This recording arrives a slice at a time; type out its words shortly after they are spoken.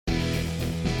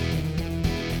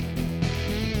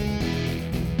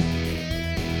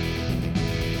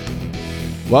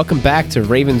Welcome back to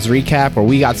Ravens Recap, where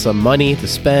we got some money to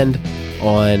spend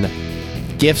on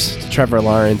gifts to Trevor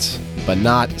Lawrence, but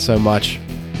not so much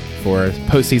for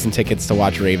postseason tickets to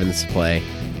watch Ravens play.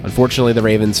 Unfortunately, the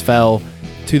Ravens fell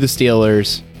to the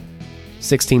Steelers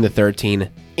 16-13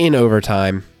 in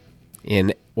overtime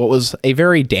in what was a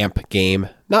very damp game.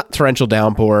 Not torrential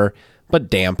downpour, but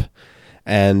damp.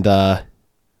 And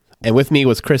with me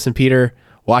was Chris and Peter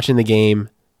watching the game,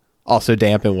 also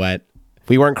damp and wet.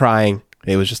 We weren't crying.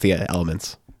 It was just the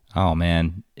elements. Oh,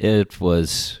 man. It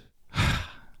was...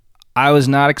 I was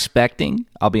not expecting,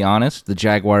 I'll be honest, the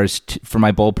Jaguars, for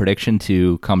my bold prediction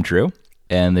to come true,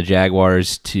 and the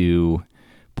Jaguars to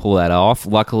pull that off.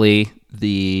 Luckily,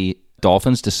 the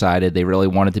Dolphins decided they really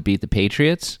wanted to beat the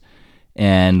Patriots,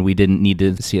 and we didn't need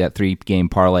to see that 3-game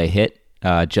parlay hit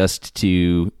just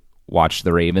to watch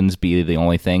the Ravens be the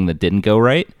only thing that didn't go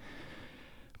right.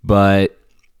 But,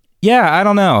 yeah, I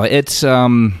don't know. It's...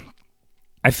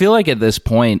 I feel like at this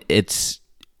point, it's,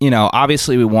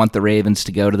 obviously we want the Ravens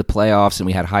to go to the playoffs and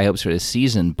we had high hopes for this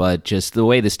season, but just the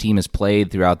way this team has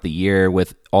played throughout the year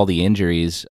with all the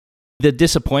injuries, the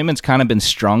disappointment's kind of been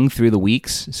strung through the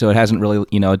weeks, so it hasn't really,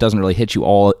 it doesn't really hit you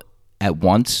all at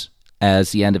once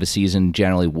as the end of a season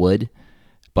generally would,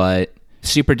 but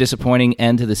super disappointing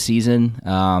end to the season.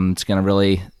 It's going to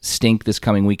really stink this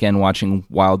coming weekend watching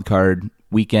Wild Card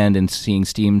Weekend and seeing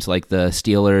teams like the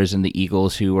Steelers and the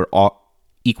Eagles who were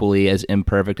equally as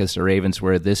imperfect as the Ravens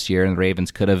were this year, and the Ravens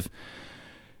could have,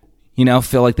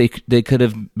 feel like they could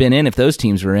have been in if those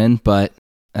teams were in, but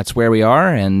that's where we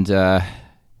are, and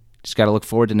just got to look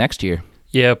forward to next year.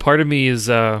 Yeah, part of me is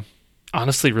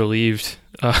honestly relieved.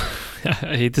 I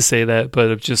hate to say that, but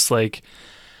it's just like,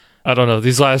 I don't know,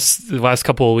 the last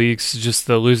couple of weeks, just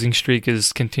the losing streak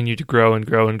has continued to grow and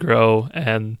grow and grow,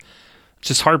 and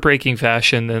just heartbreaking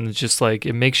fashion, and just like,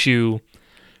 it makes you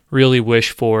really wish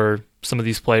for some of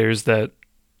these players that,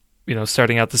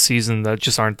 starting out the season that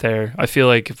just aren't there. I feel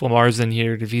like if Lamar's in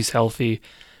here, if he's healthy,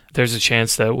 there's a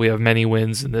chance that we have many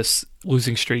wins in this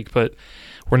losing streak, but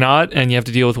we're not, and you have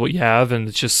to deal with what you have, and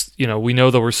it's just, we know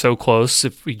that we're so close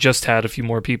if we just had a few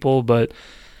more people, but,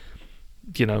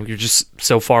 you're just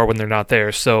so far when they're not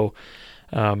there. So,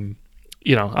 I'm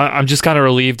just kind of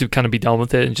relieved to kind of be done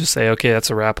with it and just say, okay,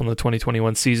 that's a wrap on the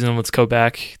 2021 season. Let's go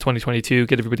back 2022,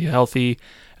 get everybody healthy,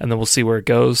 and then we'll see where it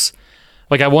goes.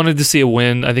 Like, I wanted to see a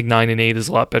win. I think 9-8 is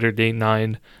a lot better than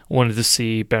 8-9. I wanted to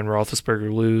see Ben Roethlisberger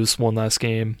lose one last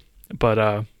game,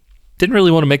 but didn't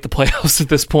really want to make the playoffs at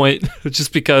this point,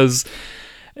 just because,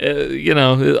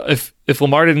 if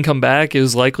Lamar didn't come back, it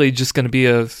was likely just going to be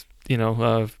a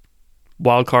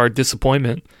wild card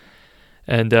disappointment.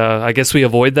 And I guess we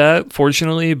avoid that,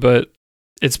 fortunately, but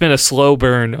it's been a slow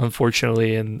burn,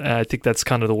 unfortunately, and I think that's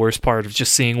kind of the worst part of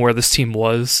just seeing where this team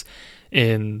was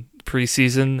in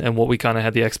preseason and what we kind of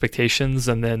had the expectations,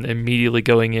 and then immediately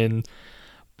going in,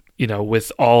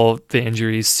 with all the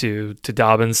injuries to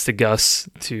Dobbins, to Gus,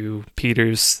 to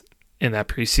Peters in that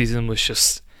preseason was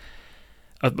just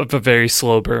a very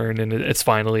slow burn, and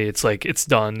it's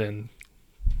done, and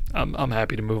I'm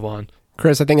happy to move on.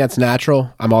 Chris, I think that's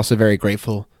natural. I'm also very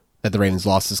grateful that the Ravens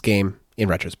lost this game in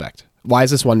retrospect. Why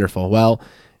is this wonderful? Well,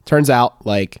 it turns out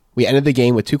we ended the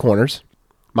game with 2 corners.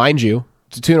 Mind you,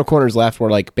 the 2 corners left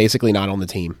were basically not on the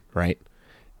team, right?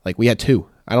 We had 2.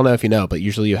 I don't know if you know, but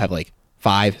usually you have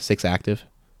 5, 6 active.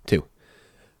 2.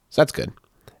 So that's good.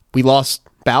 We lost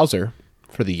Bowser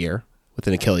for the year with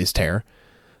an Achilles tear.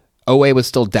 Owe was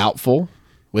still doubtful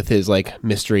with his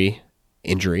mystery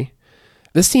injury.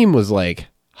 This team was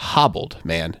hobbled,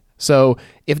 man. So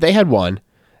if they had won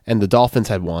and the Dolphins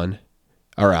had won,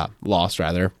 or lost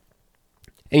rather,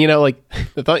 and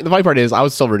the funny part is I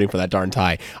was still rooting for that darn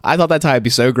tie. I thought that tie would be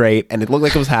so great, and it looked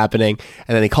like it was happening,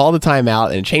 and then they called the timeout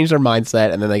and it changed their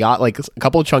mindset, and then they got a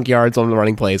couple of chunk yards on the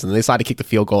running plays, and then they decided to kick the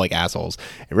field goal like assholes.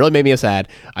 It really made me sad.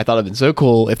 I thought it'd been so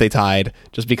cool if they tied,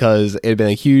 just because it had been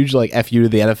a huge FU to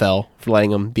the NFL for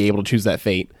letting them be able to choose that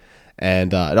fate,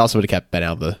 and it also would have kept Ben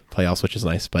out of the playoffs, which is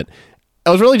nice, but I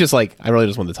was really just I really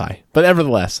just wanted to tie. But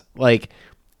nevertheless,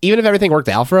 even if everything worked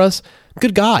out for us,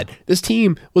 good God, this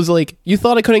team was you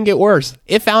thought it couldn't get worse.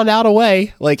 It found out a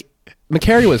way.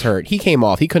 McCary was hurt. He came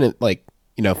off. He couldn't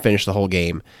finish the whole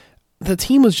game. The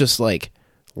team was just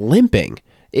limping.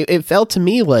 It felt to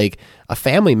me like a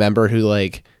family member who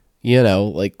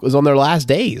was on their last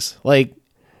days.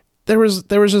 There was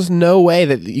just no way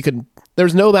that you could.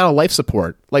 There's no amount of life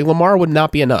support. Lamar would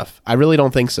not be enough. I really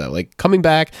don't think so. Coming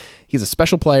back, he's a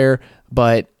special player,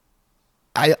 but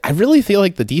I really feel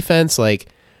like the defense, the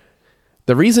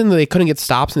reason they couldn't get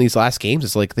stops in these last games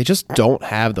is they just don't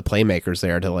have the playmakers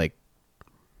there to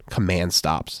command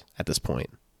stops at this point.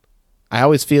 I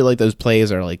always feel like those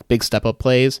plays are like big step up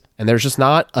plays, and there's just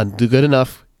not a good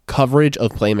enough coverage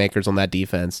of playmakers on that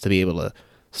defense to be able to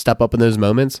step up in those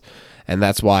moments. And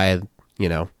that's why,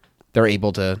 they're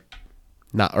able to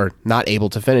not able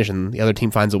to finish, and the other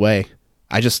team finds a way.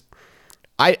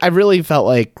 I really felt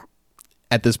like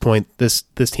at this point, this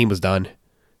team was done,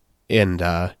 and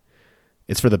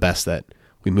it's for the best that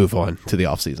we move on to the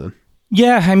offseason.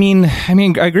 Yeah, I mean,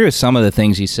 I agree with some of the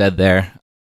things you said there.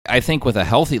 I think with a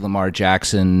healthy Lamar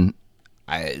Jackson,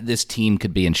 this team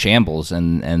could be in shambles,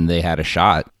 and they had a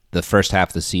shot. The first half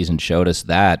of the season showed us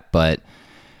that, but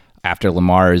after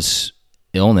Lamar's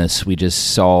illness, we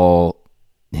just saw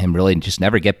him really just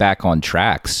never get back on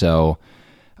track. So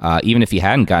even if he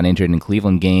hadn't gotten injured in the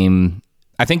Cleveland game,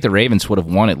 I think the Ravens would have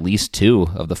won at least 2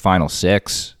 of the final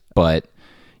 6. But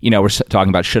we're talking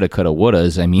about shoulda, coulda,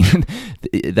 wouldas. I mean,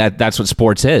 that's what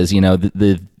sports is.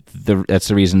 That's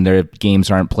the reason their games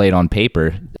aren't played on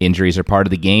paper. Injuries are part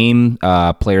of the game.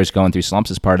 Players going through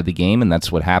slumps is part of the game, and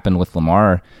that's what happened with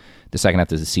Lamar the second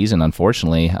half of the season,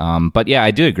 unfortunately. But yeah,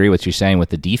 I do agree with what you're saying with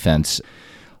the defense.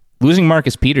 Losing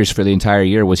Marcus Peters for the entire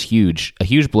year was huge, a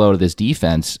huge blow to this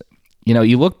defense.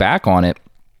 You look back on it,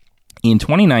 in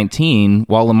 2019,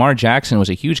 while Lamar Jackson was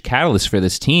a huge catalyst for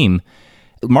this team,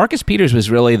 Marcus Peters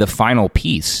was really the final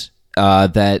piece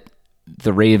that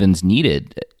the Ravens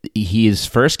needed. His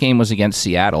first game was against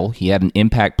Seattle. He had an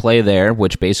impact play there,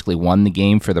 which basically won the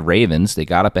game for the Ravens. They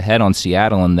got up ahead on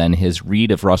Seattle, and then his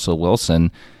read of Russell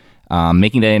Wilson,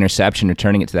 making that interception,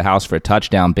 returning it to the house for a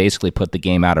touchdown, basically put the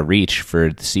game out of reach for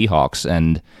the Seahawks.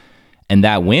 And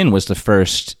that win was the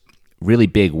first really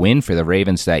big win for the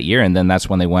Ravens that year, and then that's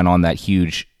when they went on that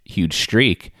huge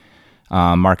streak.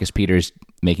 Marcus Peters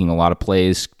making a lot of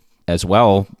plays as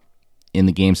well in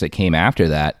the games that came after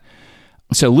that.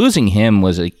 So losing him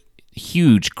was a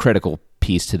huge critical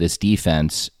piece to this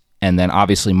defense. And then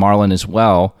obviously Marlon as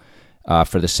well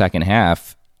for the second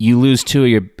half. You lose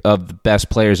 2 of the best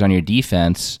players on your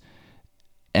defense,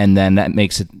 and then that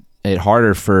makes it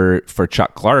harder for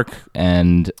Chuck Clark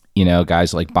and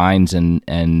guys like Bynes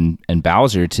and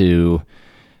Bowser to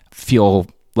feel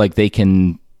like they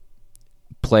can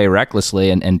play recklessly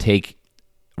and take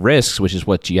risks, which is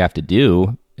what you have to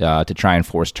do to try and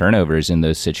force turnovers in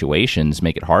those situations,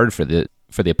 make it hard for the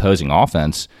opposing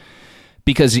offense,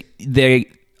 because they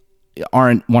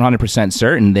aren't 100%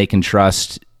 certain they can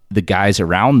trust the guys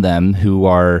around them who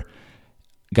are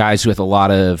guys with a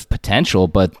lot of potential,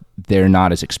 but they're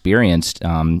not as experienced.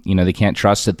 They can't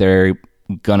trust that they're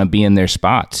going to be in their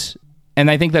spots. And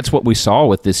I think that's what we saw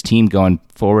with this team going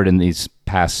forward in these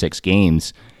past 6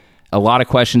 games. A lot of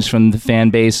questions from the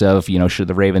fan base of, should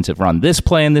the Ravens have run this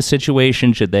play in this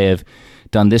situation? Should they have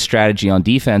done this strategy on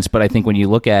defense? But I think when you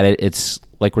look at it, it's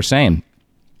like we're saying,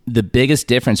 the biggest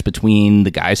difference between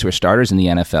the guys who are starters in the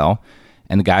NFL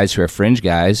and the guys who are fringe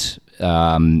guys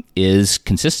is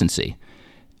consistency.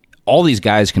 All these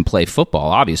guys can play football,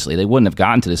 obviously. They wouldn't have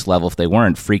gotten to this level if they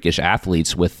weren't freakish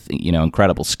athletes with,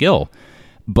 incredible skill.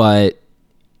 But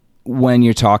when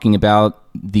you're talking about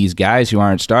these guys who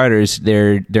aren't starters,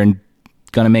 they're going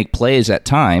to make plays at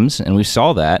times, and we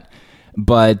saw that,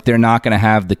 but they're not going to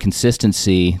have the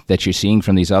consistency that you're seeing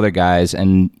from these other guys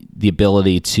and the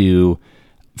ability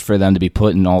for them to be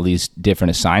put in all these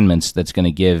different assignments that's going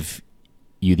to give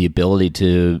you the ability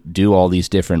to do all these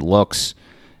different looks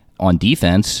on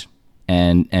defense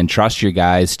and trust your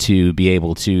guys to be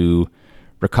able to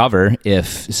recover if,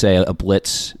 say, a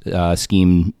blitz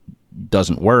scheme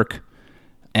doesn't work.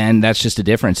 And that's just a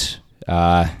difference.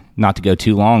 Not to go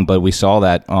too long, but we saw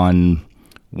that on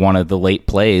one of the late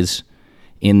plays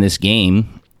in this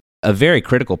game. A very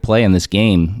critical play in this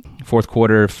game. Fourth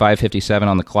quarter, 5:57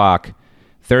 on the clock.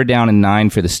 3rd down and 9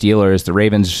 for the Steelers. The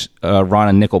Ravens run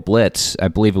a nickel blitz. I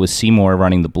believe it was Seymour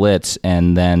running the blitz,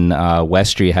 and then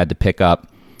Westry had to pick up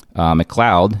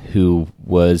McLeod, who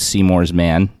was Seymour's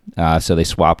man. So they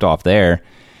swapped off there.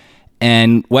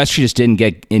 And Westry just didn't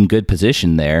get in good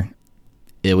position there.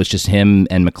 It was just him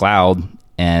and McLeod,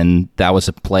 and that was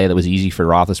a play that was easy for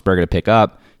Roethlisberger to pick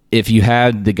up. If you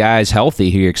had the guys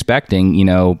healthy who you're expecting,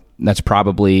 that's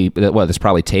probably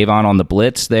Tavon on the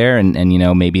blitz there, and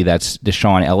maybe that's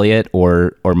Deshaun Elliott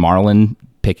or Marlon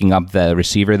picking up the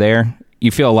receiver there.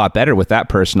 You feel a lot better with that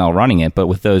personnel running it, but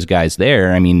with those guys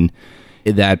there,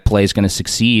 that play is going to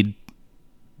succeed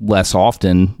less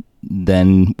often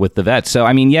than with the vets. So,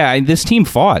 this team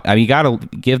fought. You got to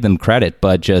give them credit,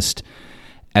 but just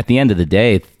at the end of the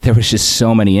day, there was just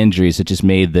so many injuries that just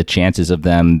made the chances of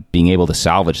them being able to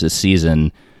salvage this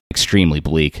season extremely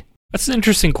bleak. That's an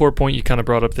interesting core point you kind of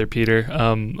brought up there, Peter,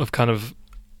 of kind of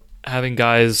having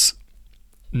guys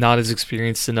not as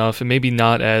experienced enough and maybe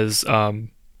not as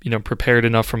prepared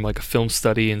enough from like a film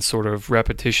study and sort of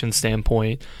repetition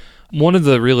standpoint. One of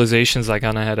the realizations I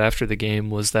kind of had after the game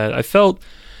was that I felt,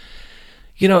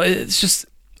 it's just,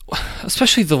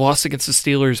 especially the loss against the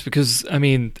Steelers, because, I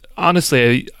mean,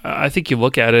 honestly, I think you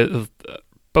look at it,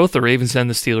 both the Ravens and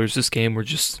the Steelers this game were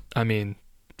just,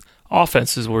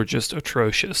 offenses were just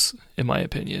atrocious, in my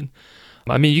opinion.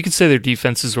 I mean, you could say their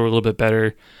defenses were a little bit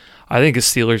better. I think the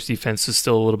Steelers' defense is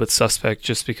still a little bit suspect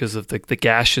just because of the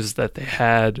gashes that they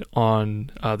had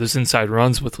on those inside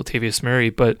runs with Latavius Murray.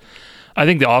 But I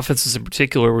think the offenses in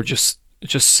particular were just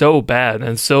so bad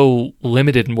and so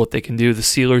limited in what they can do. The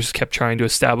Steelers kept trying to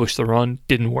establish the run,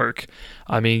 didn't work.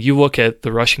 I mean, you look at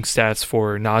the rushing stats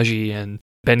for Najee and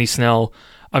Benny Snell.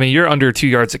 I mean, you're under 2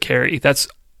 yards a carry. That's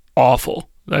awful.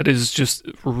 That is just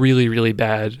really, really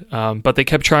bad. But they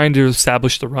kept trying to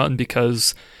establish the run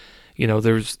because,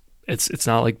 it's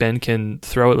not like Ben can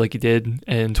throw it like he did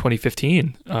in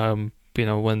 2015.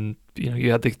 When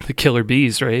you had the killer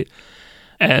bees, right?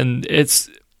 And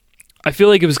I feel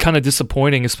like it was kind of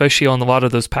disappointing, especially on a lot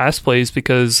of those pass plays,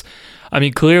 because, I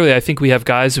mean, clearly I think we have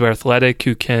guys who are athletic,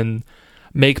 who can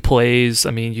make plays.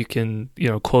 I mean, you can,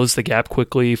 close the gap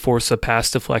quickly, force a pass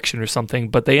deflection or something,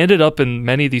 but they ended up in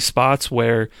many of these spots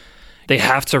where they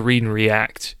have to read and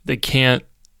react. They can't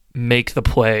make the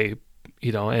play,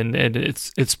 and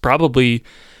it's probably,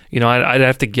 I'd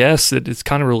have to guess that it's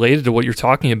kind of related to what you're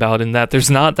talking about, in that there's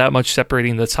not that much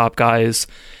separating the top guys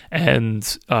and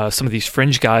some of these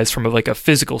fringe guys from a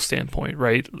physical standpoint,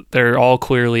 right? They're all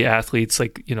clearly athletes,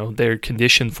 they're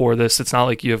conditioned for this. It's not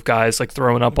like you have guys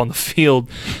throwing up on the field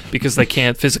because they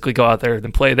can't physically go out there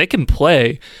and play. They can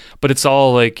play, but it's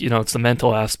all it's the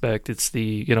mental aspect. It's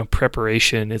the,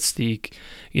 preparation. It's the,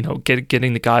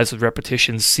 getting the guys with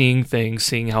repetitions, seeing things,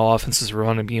 seeing how offenses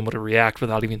run and being able to react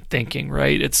without even thinking,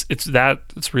 right?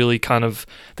 It's really kind of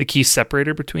the key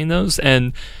separator between those.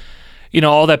 And,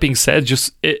 all that being said,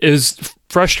 just it is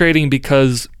frustrating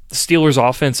because the Steelers'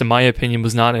 offense, in my opinion,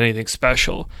 was not anything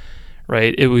special,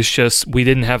 right? It was just we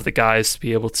didn't have the guys to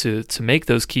be able to make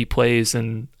those key plays,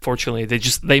 and fortunately,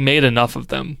 they made enough of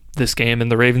them this game, and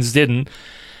the Ravens didn't.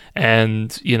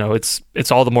 And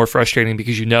it's all the more frustrating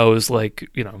because you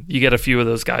get a few of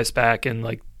those guys back,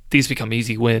 and these become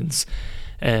easy wins,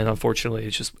 and unfortunately,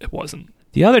 it wasn't.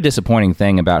 The other disappointing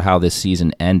thing about how this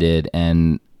season ended,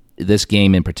 and this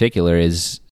game in particular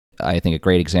is, I think, a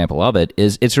great example of it,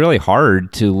 is it's really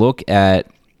hard to look at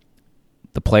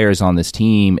the players on this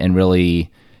team and really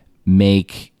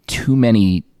make too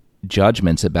many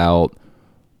judgments about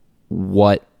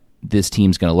what this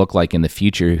team's going to look like in the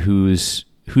future, whose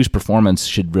performance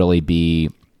should really be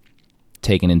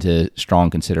taken into strong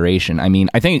consideration. I mean,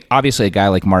 I think obviously a guy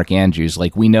like Mark Andrews,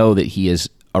 we know that he has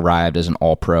arrived as an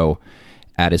all-pro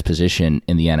at his position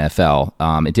in the NFL.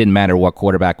 It didn't matter what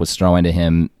quarterback was throwing to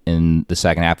him in the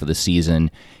second half of the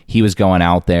season. He was going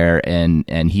out there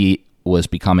and he was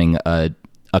becoming a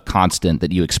constant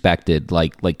that you expected,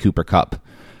 like Cooper Kupp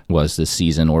was this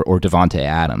season, or Devontae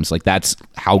Adams. That's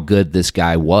how good this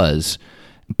guy was.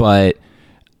 But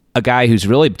a guy who's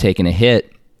really taken a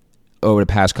hit over the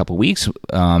past couple of weeks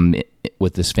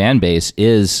with this fan base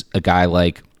is a guy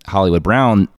like Hollywood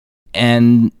Brown.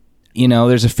 And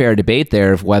there's a fair debate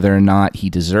there of whether or not he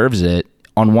deserves it.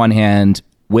 On one hand,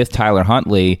 with Tyler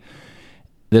Huntley,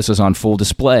 this was on full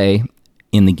display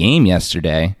in the game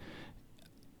yesterday.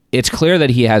 It's clear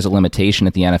that he has a limitation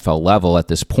at the NFL level at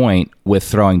this point with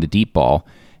throwing the deep ball,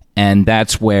 and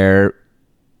that's where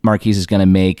Marquise is going to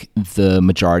make the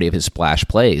majority of his splash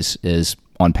plays, is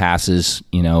on passes,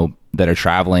 that are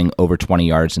traveling over 20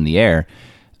 yards in the air.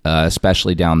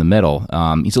 Especially down the middle.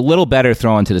 He's a little better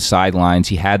throwing to the sidelines.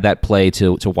 He had that play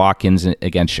to Watkins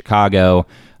against Chicago.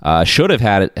 Should have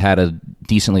had a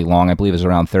decently long, I believe it was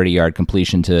around 30-yard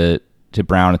completion to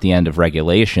Brown at the end of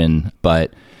regulation.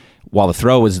 But while the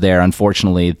throw was there,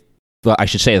 unfortunately, I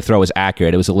should say the throw was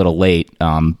accurate. It was a little late,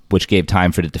 which gave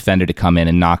time for the defender to come in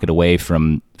and knock it away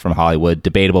from Hollywood.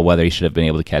 Debatable whether he should have been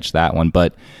able to catch that one.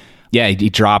 But yeah, he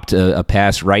dropped a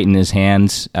pass right in his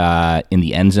hands in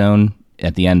the end zone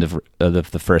at the end of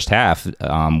the first half,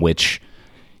 which,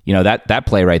 that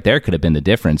play right there could have been the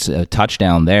difference. A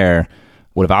touchdown there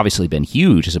would have obviously been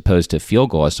huge as opposed to a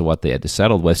field goal as to what they had to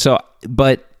settle with. So,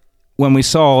 but when we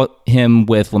saw him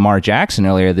with Lamar Jackson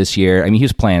earlier this year, I mean, he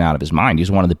was playing out of his mind. He was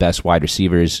one of the best wide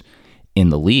receivers in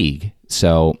the league.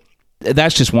 So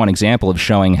that's just one example of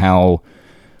showing how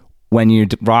when your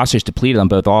roster's depleted on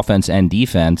both offense and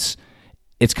defense,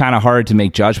 it's kind of hard to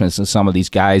make judgments on some of these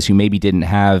guys who maybe didn't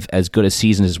have as good a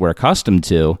season as we're accustomed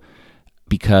to,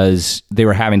 because they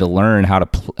were having to learn how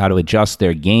to adjust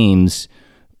their games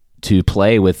to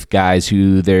play with guys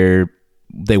who they're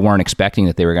they weren't expecting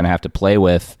that they were going to have to play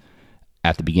with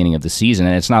at the beginning of the season.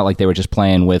 And it's not like they were just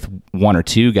playing with one or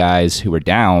two guys who were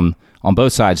down on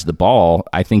both sides of the ball.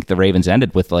 I think the Ravens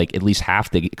ended with like at least half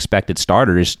the expected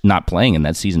starters not playing in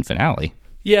that season finale.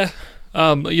 Yeah.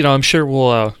 I'm sure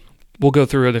we'll go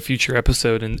through in a future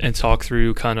episode and talk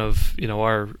through kind of,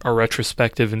 our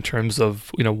retrospective in terms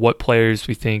of, what players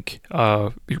we think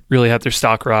really had their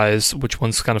stock rise, which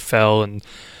ones kind of fell, and,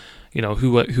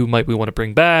 who might we want to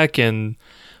bring back, and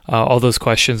all those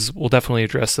questions. We'll definitely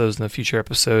address those in a future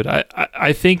episode.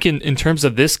 I think in terms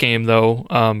of this game, though,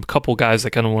 a couple guys I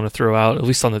kind of want to throw out, at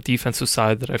least on the defensive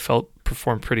side, that I felt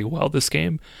performed pretty well this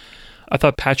game. I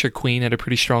thought Patrick Queen had a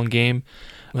pretty strong game.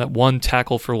 That one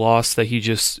tackle for loss that he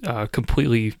just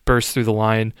completely burst through the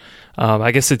line.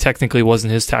 I guess it technically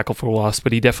wasn't his tackle for loss,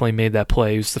 but he definitely made that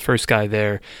play. He was the first guy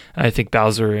there. And I think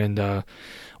Bowser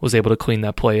was able to clean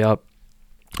that play up.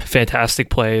 Fantastic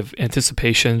play of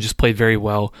anticipation, just played very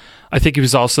well. I think he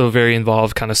was also very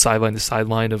involved kind of sideline to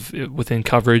sideline within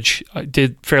coverage.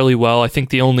 Did fairly well. I think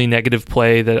the only negative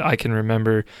play that I can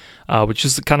remember, which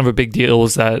is kind of a big deal,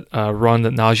 was that run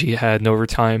that Najee had in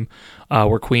overtime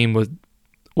where Queen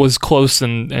was close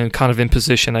and kind of in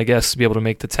position, I guess, to be able to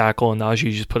make the tackle, and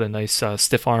Najee just put a nice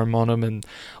stiff arm on him and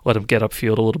let him get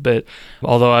upfield a little bit.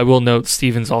 Although I will note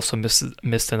Stevens also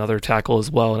missed another tackle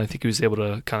as well, and I think he was able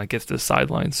to kind of get to the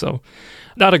sideline. So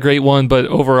not a great one, but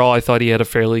overall I thought he had a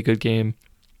fairly good game,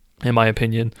 in my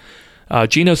opinion.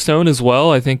 Geno Stone as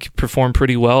well, I think, performed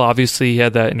pretty well. Obviously he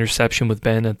had that interception with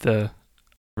Ben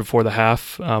before the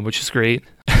half, which is great.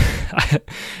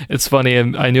 It's funny,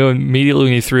 and I knew immediately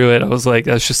when he threw it, I was like,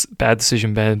 that's just bad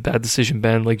decision,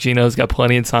 Ben. Like, Geno's got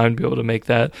plenty of time to be able to make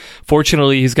that.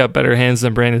 Fortunately, he's got better hands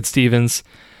than Brandon Stevens.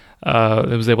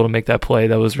 Was able to make that play.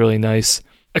 That was really nice.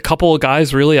 A couple of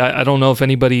guys, really, I don't know if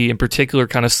anybody in particular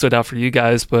kind of stood out for you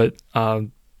guys, but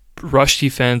rush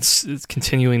defense is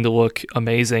continuing to look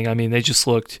amazing. I mean, they just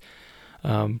looked...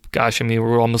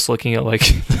 we're almost looking at like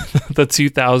the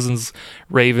 2000s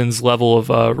Ravens level of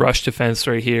rush defense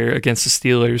right here against the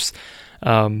Steelers.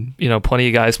 Plenty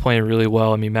of guys playing really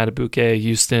well. I mean, Matabuke,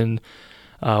 Houston,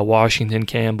 Washington,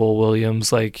 Campbell,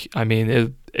 Williams.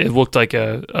 It looked like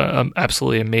a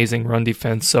absolutely amazing run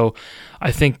defense. So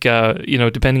I think,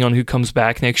 depending on who comes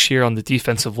back next year on the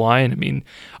defensive line, I mean,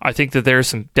 I think that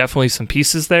there's definitely some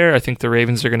pieces there. I think the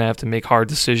Ravens are going to have to make hard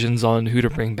decisions on who to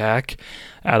bring back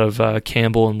out of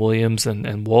Campbell and Williams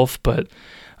and Wolf. But,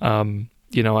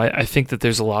 I think that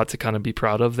there's a lot to kind of be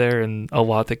proud of there and a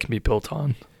lot that can be built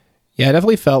on. Yeah, I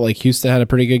definitely felt like Houston had a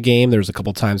pretty good game. There was a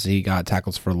couple times that he got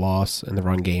tackles for loss in the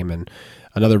run game. And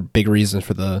another big reason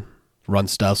for the run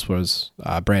stuffs was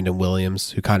Brandon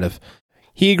Williams, who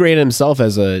he graded himself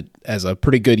as a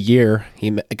pretty good year. He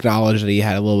acknowledged that he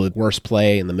had a little bit worse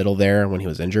play in the middle there when he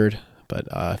was injured, but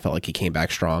I felt like he came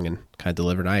back strong and kind of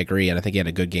delivered. I agree, and I think he had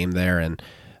a good game there. And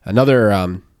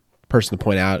another person to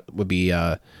point out would be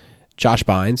Josh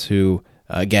Bynes, who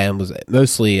again was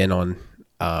mostly in on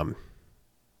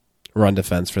run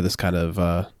defense for this kind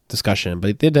of discussion, but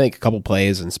he did make a couple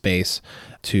plays in space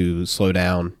to slow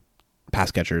down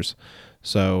pass catchers.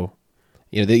 So,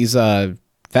 these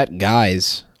vet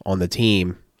guys on the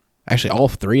team, actually all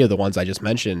three of the ones I just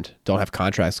mentioned don't have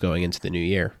contracts going into the new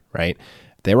year, right?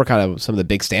 They were kind of some of the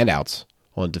big standouts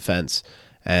on defense.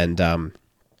 And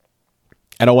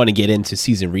I don't want to get into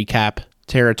season recap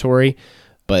territory,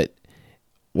 but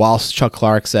whilst Chuck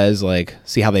Clark says,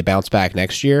 see how they bounce back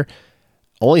next year,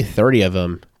 only 30 of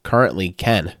them currently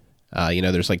can.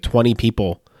 There's 20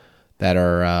 people that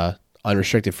are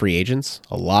unrestricted free agents.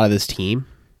 A lot of this team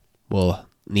will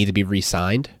need to be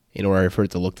re-signed in order for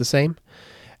it to look the same.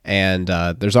 And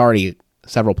there's already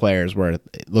several players where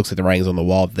it looks like the writing's on the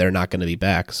wall that they're not going to be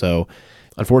back. So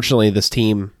unfortunately, this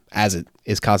team, as it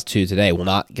is constituted today, will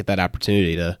not get that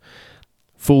opportunity to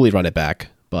fully run it back.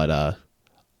 But, a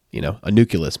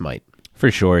nucleus might. For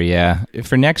sure, yeah.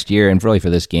 For next year, and really for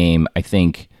this game, I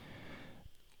think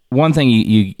one thing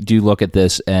you do look at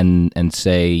this and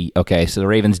say, okay, so the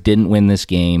Ravens didn't win this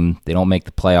game. They don't make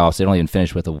the playoffs. They don't even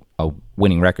finish with a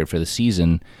winning record for the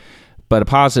season. But a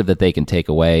positive that they can take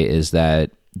away is that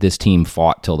this team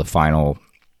fought till the final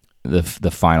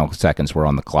seconds were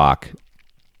on the clock.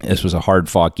 This was a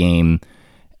hard-fought game,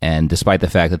 and despite the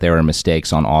fact that there were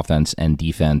mistakes on offense and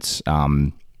defense,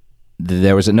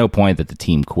 there was at no point that the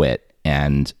team quit.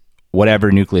 And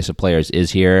whatever nucleus of players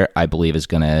is here, I believe is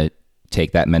going to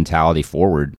take that mentality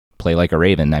forward, play like a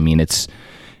Raven. I mean,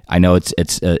 I know it's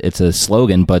a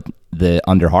slogan, but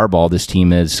under Harbaugh, this team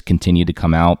has continued to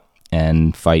come out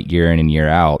and fight year in and year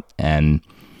out. And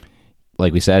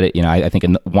like we said, I think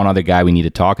one other guy we need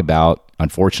to talk about,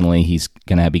 unfortunately, he's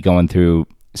going to be going through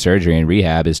surgery and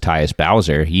rehab is Tyus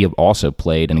Bowser. He also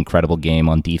played an incredible game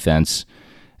on defense,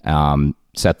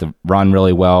 set the run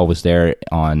really well, was there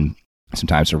on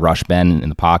sometimes to rush Ben in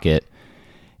the pocket.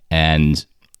 And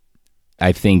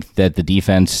I think that the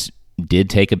defense did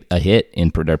take a hit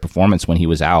in their performance when he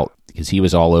was out, because he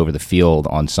was all over the field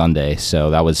on Sunday. So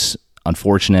that was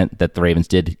unfortunate that the Ravens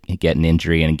did get an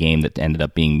injury in a game that ended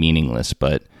up being meaningless.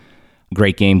 But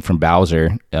great game from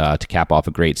Bowser to cap off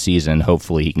a great season.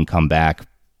 Hopefully he can come back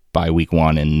by week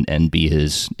 1 and be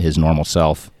his normal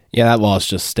self. Yeah, that loss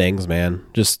just stings, man.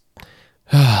 Just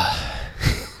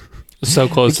so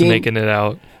close to making it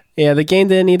out. Yeah, the game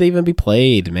didn't need to even be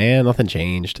played, man. Nothing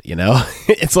changed, you know?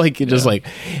 It's like,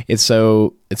 it's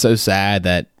so sad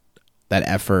that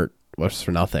effort was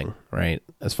for nothing, right?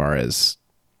 As far as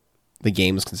the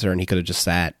game was concerned, he could have just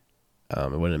sat.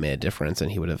 It wouldn't have made a difference,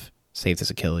 and he would have saved his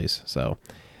Achilles. So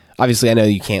obviously I know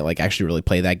you can't like actually really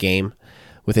play that game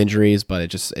with injuries, but it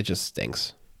just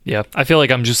stinks. Yeah, I feel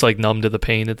like I'm just like numb to the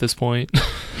pain at this point.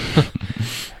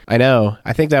 I know.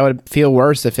 I think that would feel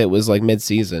worse if it was like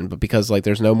mid-season, but because like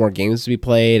there's no more games to be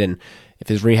played, and if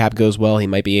his rehab goes well, he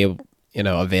might be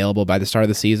available by the start of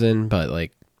the season. But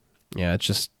like, yeah, it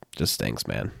just stinks,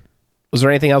 man. Was there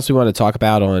anything else we want to talk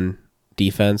about on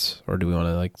defense, or do we want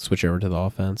to like switch over to the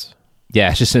offense? Yeah,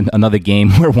 it's just another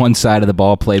game where one side of the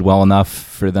ball played well enough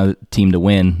for the team to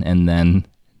win, and then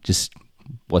just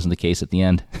wasn't the case at the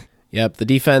end. Yep, the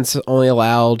defense only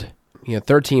allowed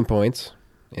 13 points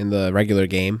in the regular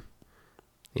game.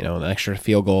 An extra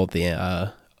field goal at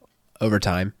the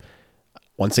overtime.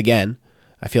 Once again,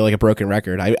 I feel like a broken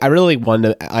record. I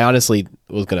honestly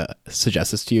was going to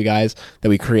suggest this to you guys, that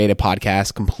we create a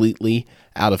podcast completely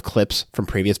out of clips from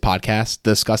previous podcasts,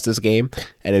 discuss this game,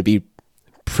 and it'd be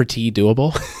pretty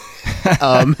doable.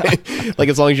 Like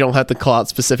as long as you don't have to call out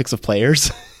specifics of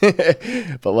players,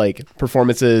 but like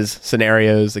performances,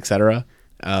 scenarios, etc.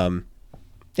 Yeah,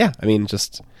 I mean,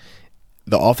 just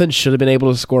the offense should have been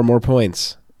able to score more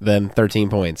points than 13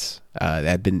 points. That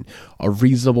had been a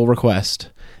reasonable request.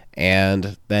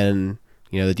 And then,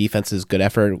 the defense's good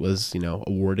effort was,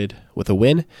 awarded with a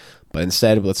win. But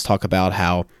instead, let's talk about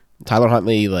how Tyler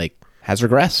Huntley, has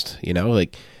regressed.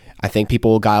 I think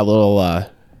people got a little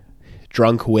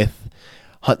drunk with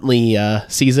Huntley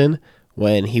season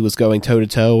when he was going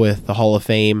toe-to-toe with the Hall of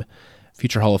Fame,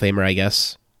 future Hall of Famer, I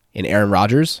guess, in Aaron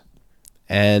Rodgers.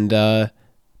 And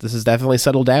this has definitely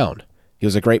settled down. He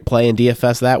was a great play in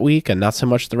DFS that week and not so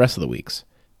much the rest of the weeks.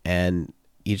 And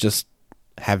you just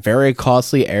have very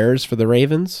costly errors for the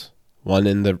Ravens. One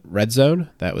in the red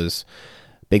zone, that was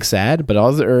big sad, but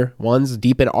other ones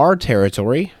deep in our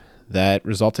territory that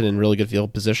resulted in really good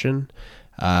field position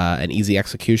and easy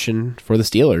execution for the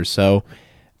Steelers. So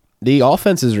the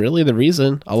offense is really the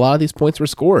reason a lot of these points were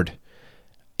scored.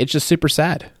 It's just super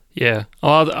sad. Yeah,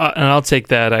 I'll take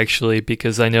that actually,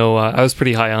 because I know I was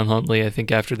pretty high on Huntley, I think,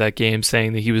 after that game,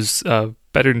 saying that he was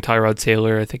better than Tyrod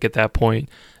Taylor, I think, at that point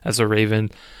as a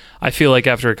Raven. I feel like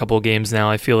after a couple of games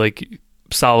now, I feel like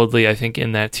solidly, I think,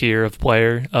 in that tier of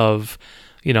player of,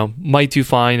 might do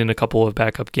fine in a couple of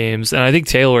backup games. And I think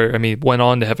Taylor, went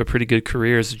on to have a pretty good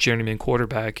career as a journeyman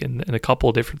quarterback in a couple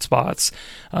of different spots.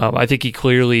 I think he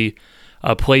clearly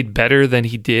played better than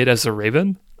he did as a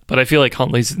Raven. But I feel like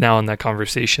Huntley's now in that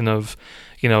conversation of,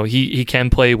 he can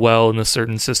play well in a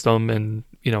certain system and,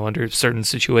 under certain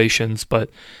situations, but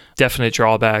definite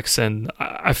drawbacks. And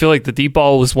I feel like the deep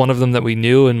ball was one of them that we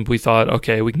knew, and we thought,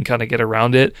 okay, we can kind of get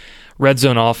around it. Red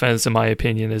zone offense, in my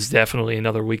opinion, is definitely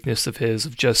another weakness of his.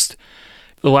 Of just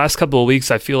the last couple of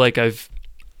weeks, I feel like I've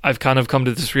kind of come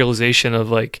to this realization of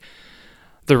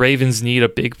the Ravens need a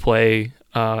big play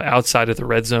outside of the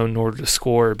red zone in order to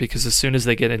score, because as soon as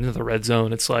they get into the red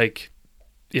zone, it's like,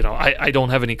 I don't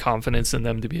have any confidence in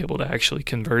them to be able to actually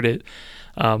convert it.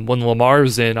 When Lamar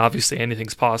is in, obviously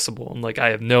anything's possible. And I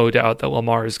have no doubt that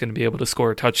Lamar is going to be able to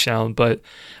score a touchdown. But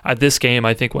at this game,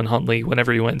 I think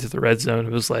whenever he went into the red zone,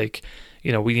 it was like,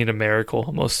 we need a miracle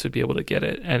almost to be able to get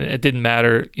it. And it didn't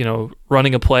matter,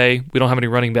 running a play. We don't have any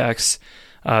running backs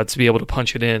to be able to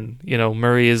punch it in.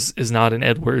 Murray is not an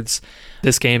Edwards.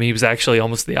 This game, he was actually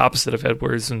almost the opposite of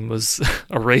Edwards and was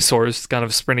a racehorse kind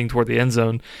of sprinting toward the end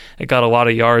zone. It got a lot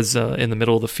of yards in the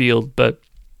middle of the field, but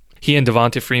he and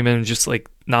Devonta Freeman just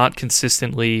not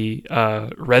consistently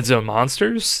red zone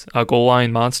monsters, goal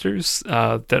line monsters.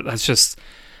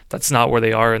 That's not where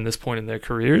they are in this point in their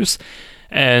careers.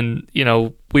 And,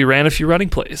 we ran a few running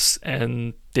plays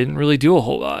and didn't really do a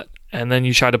whole lot. And then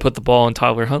you try to put the ball in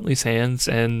Tyler Huntley's hands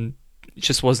and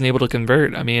just wasn't able to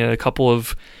convert. A couple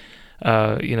of,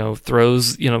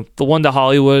 throws, the one to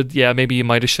Hollywood, yeah, maybe you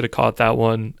might have should have caught that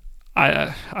one.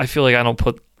 I feel like I don't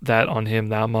put that on him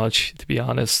that much, to be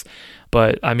honest.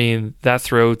 But I mean, that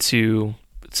throw to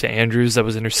Andrews that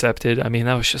was intercepted, I mean,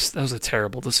 that was a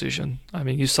terrible decision. I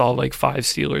mean, you saw like 5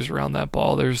 Steelers around that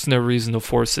ball. There's no reason to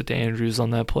force it to Andrews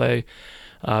on that play.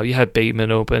 You had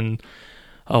Bateman open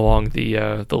along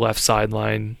the left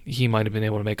sideline. He might have been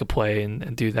able to make a play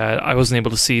and do that. I wasn't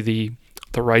able to see the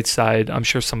right side. I'm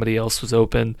sure somebody else was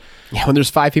open. Yeah, when there's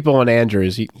 5 people on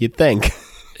Andrews, you'd think.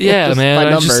 Yeah, man.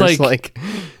 Numbers, just like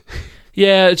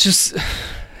yeah,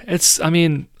 it's. I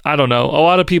mean, I don't know. A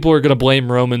lot of people are going to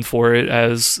blame Roman for it,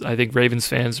 as I think Ravens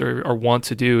fans are want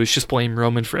to do. Is just blame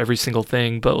Roman for every single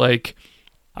thing. But like,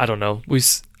 I don't know.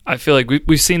 I feel like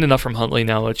we've seen enough from Huntley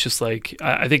now. It's just like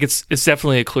I think it's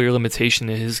definitely a clear limitation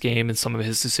in his game and some of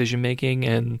his decision making.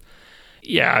 And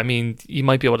yeah, I mean, you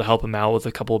might be able to help him out with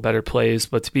a couple of better plays,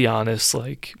 but to be honest,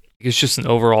 like it's just an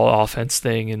overall offense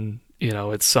thing. And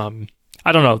it's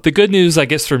I don't know. The good news, I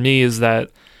guess, for me is that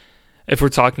if we're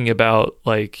talking about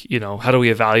like, how do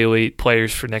we evaluate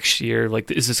players for next year?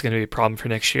 Like, is this going to be a problem for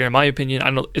next year? In my opinion,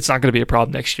 it's not going to be a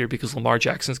problem next year because Lamar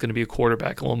Jackson is going to be a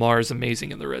quarterback, and Lamar is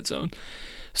amazing in the red zone.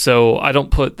 So I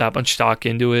don't put that much stock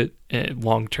into it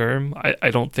long term. I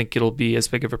don't think it'll be as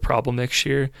big of a problem next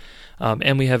year.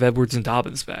 And we have Edwards and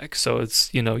Dobbins back. So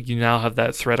it's, you now have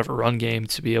that threat of a run game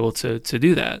to be able to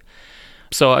do that.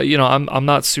 So, I'm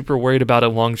not super worried about it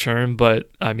long term, but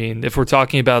I mean, if we're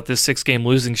talking about this 6-game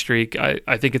losing streak,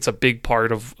 I think it's a big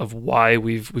part of why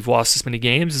we've lost this many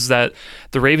games is that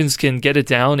the Ravens can get it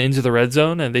down into the red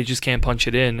zone and they just can't punch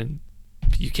it in, and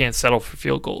you can't settle for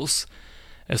field goals,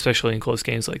 especially in close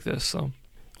games like this. So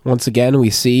once again,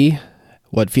 we see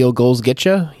what field goals get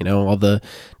you. All the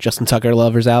Justin Tucker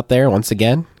lovers out there, once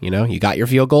again, you got your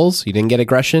field goals. You didn't get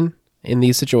aggression in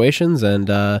these situations, and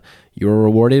you were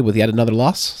rewarded with yet another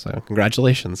loss. So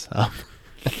congratulations.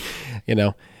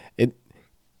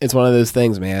 It's one of those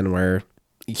things, man, where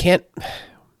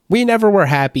we never were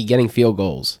happy getting field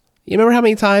goals. You remember how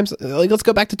many times, like, let's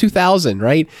go back to 2000,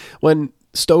 right? When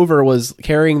Stover was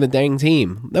carrying the dang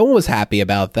team. No one was happy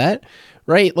about that,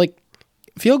 right? Like,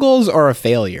 field goals are a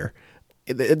failure.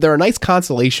 They're a nice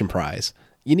consolation prize.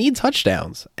 You need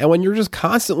touchdowns. And when you're just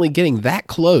constantly getting that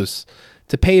close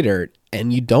to pay dirt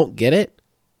and you don't get it,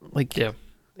 like, yeah,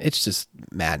 it's just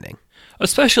maddening.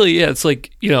 Especially, yeah, it's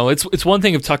like, it's one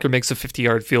thing if Tucker makes a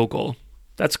 50-yard field goal.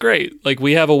 That's great. Like,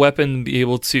 we have a weapon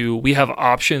we have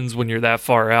options when you're that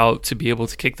far out to be able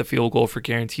to kick the field goal for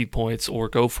guaranteed points or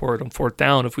go for it on 4th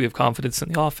down if we have confidence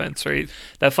in the offense, right?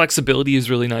 That flexibility is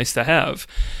really nice to have.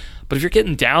 But if you're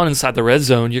getting down inside the red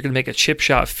zone, you're going to make a chip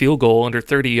shot field goal under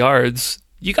 30 yards.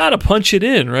 You got to punch it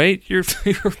in, right? You're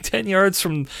 10 yards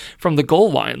from the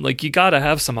goal line. Like, you got to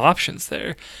have some options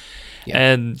there. Yeah.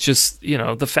 And just,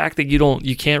 the fact that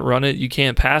you can't run it, you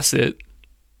can't pass it.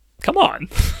 Come on.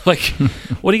 Like,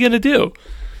 what are you going to do?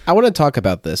 I want to talk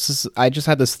about this. I just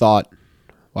had this thought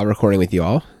while recording with you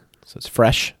all. So it's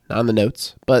fresh, not on the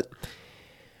notes. But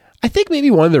I think maybe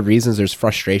one of the reasons there's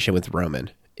frustration with Roman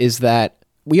is that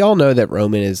we all know that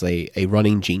Roman is a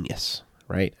running genius.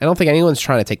 Right? I don't think anyone's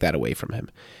trying to take that away from him.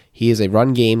 He is a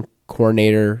run game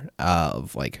coordinator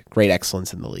of like great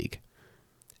excellence in the league.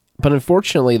 But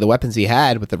unfortunately, the weapons he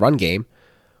had with the run game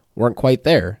weren't quite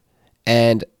there.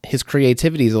 And his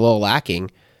creativity is a little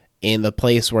lacking in the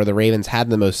place where the Ravens had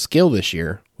the most skill this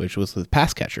year, which was with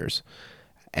pass catchers.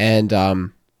 And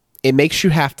it makes you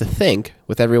have to think,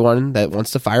 with everyone that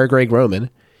wants to fire Greg Roman,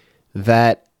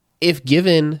 that if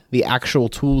given the actual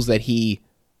tools that he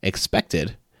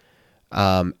expected,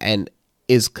 and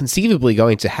is conceivably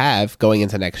going to have going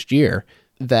into next year,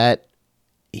 that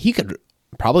he could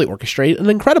probably orchestrate an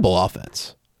incredible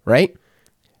offense, right?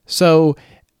 So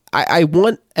I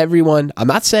want everyone, I'm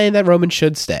not saying that Roman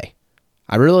should stay.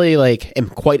 I really am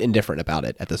quite indifferent about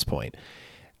it at this point.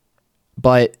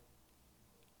 But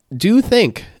do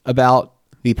think about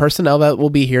the personnel that will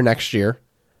be here next year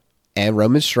and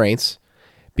Roman's strengths,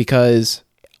 because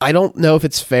I don't know if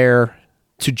it's fair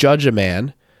to judge a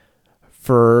man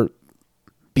for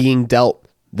being dealt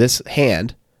this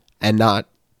hand and not,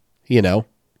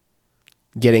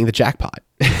 getting the jackpot.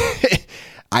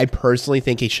 I personally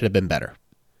think he should have been better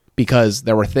because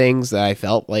there were things that I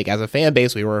felt like as a fan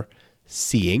base we were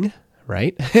seeing,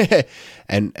 right?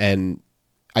 and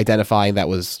identifying that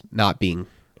was not being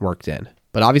worked in.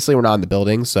 But obviously we're not in the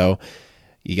building, so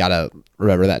you got to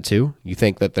remember that too. You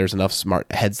think that there's enough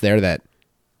smart heads there that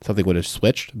something would have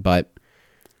switched, but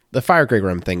the fire Greg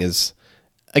Roman thing is,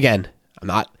 again, I'm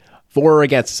not for or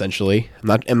against, essentially.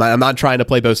 I'm not trying to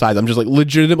play both sides. I'm just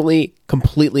legitimately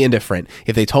completely indifferent.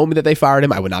 If they told me that they fired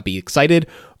him, I would not be excited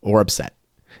or upset.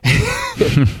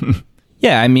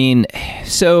 Yeah, I mean,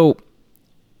 so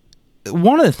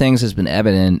one of the things that's been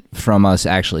evident from us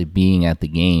actually being at the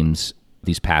games,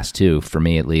 these past two, for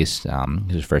me at least,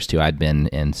 the first two I'd been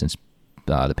in since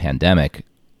the pandemic,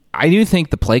 I do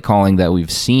think the play calling that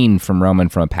we've seen from Roman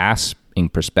from a passing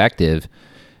perspective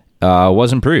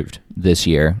was improved this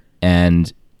year.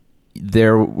 And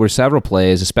there were several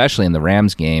plays, especially in the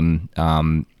Rams game,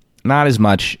 not as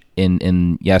much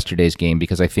in yesterday's game,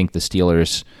 because I think the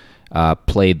Steelers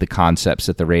played the concepts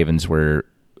that the Ravens were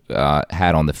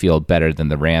had on the field better than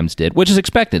the Rams did, which is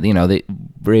expected. You know, the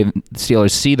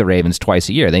Steelers see the Ravens twice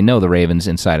a year. They know the Ravens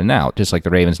inside and out, just like the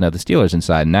Ravens know the Steelers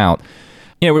inside and out.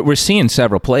 You know, we're seeing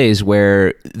several plays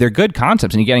where they're good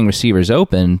concepts and you're getting receivers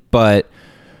open, but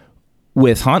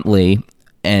with Huntley,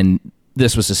 and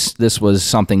this was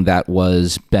something that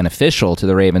was beneficial to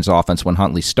the Ravens offense when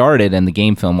Huntley started and the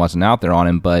game film wasn't out there on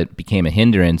him, but became a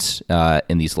hindrance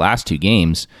in these last two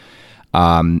games.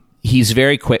 He's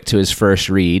very quick to his first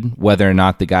read, whether or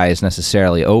not the guy is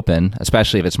necessarily open,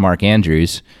 especially if it's Mark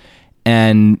Andrews.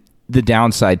 And the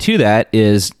downside to that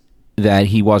is that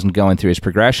he wasn't going through his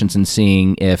progressions and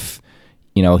seeing if,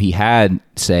 you know, he had,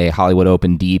 say, Hollywood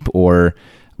open deep, or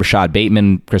Rashad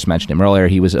Bateman, Chris mentioned him earlier,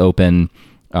 he was open,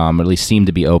 or at least seemed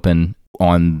to be open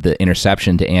on the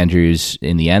interception to Andrews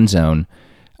in the end zone.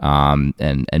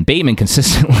 And Bateman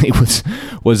consistently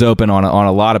was open on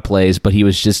a lot of plays, but he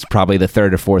was just probably the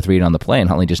third or fourth read on the play, and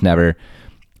Huntley just never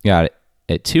got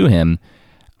it to him.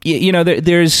 You know,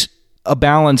 there's a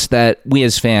balance that we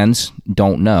as fans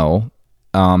don't know.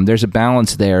 There's a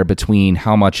balance there between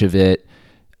how much of it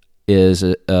is,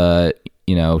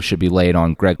 should be laid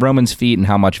on Greg Roman's feet, and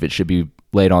how much of it should be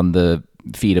laid on the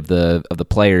feet of the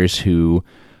players who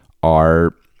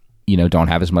are, don't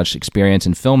have as much experience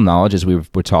and film knowledge as we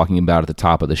were talking about at the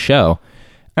top of the show.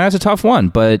 And that's a tough one,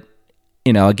 but,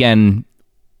 again,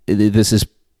 this is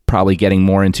probably getting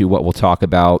more into what we'll talk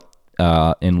about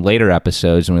in later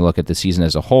episodes when we look at the season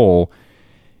as a whole.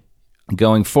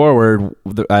 Going forward,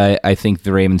 I think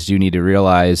the Ravens do need to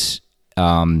realize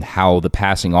how the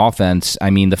passing offense,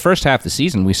 the first half of the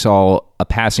season, we saw a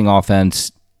passing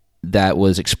offense that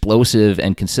was explosive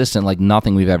and consistent like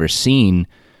nothing we've ever seen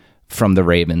from the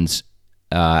Ravens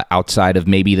outside of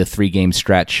maybe the 4-game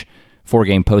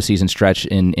postseason stretch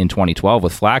in 2012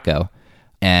 with Flacco.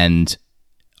 And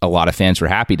a lot of fans were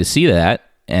happy to see that,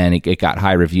 and it got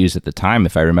high reviews at the time,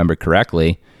 if I remember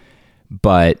correctly.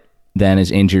 But then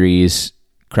as injuries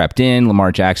crept in,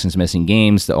 Lamar Jackson's missing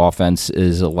games, the offense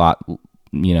is a lot,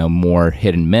 more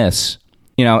hit and miss.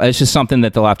 It's just something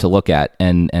that they'll have to look at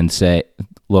and say,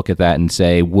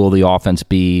 will the offense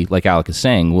be, like Alec is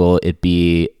saying, will it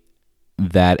be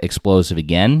that explosive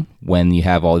again when you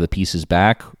have all the pieces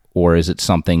back? Or is it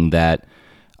something that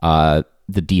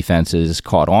the defense is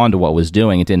caught on to what was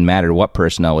doing? It didn't matter what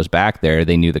personnel was back there.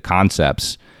 They knew the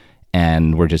concepts,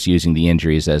 and we're just using the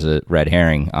injuries as a red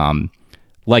herring.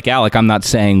 Like Alec, I'm not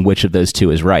saying which of those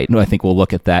two is right. No, I think we'll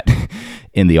look at that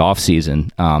in the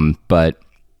offseason. But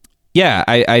yeah,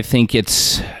 I think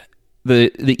it's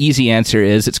the easy answer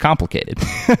is it's complicated.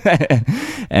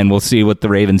 And we'll see what the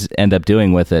Ravens end up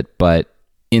doing with it. But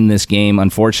in this game,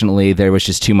 unfortunately, there was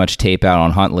just too much tape out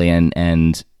on Huntley,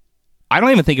 and I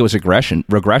don't even think it was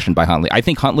regression by Huntley. I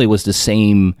think Huntley was the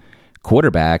same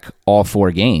quarterback all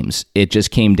 4 games. It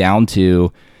just came down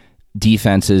to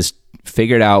defenses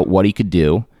figured out what he could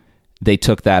do. They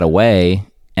took that away,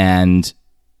 and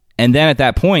then at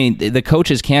that point, the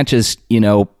coaches can't just,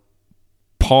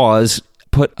 pause,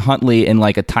 put Huntley in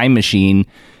like a time machine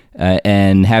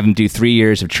and have him do 3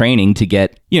 years of training to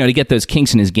get those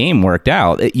kinks in his game worked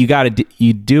out.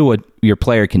 You do what your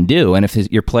player can do, and if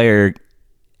your player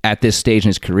at this stage in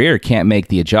his career can't make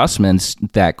the adjustments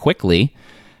that quickly,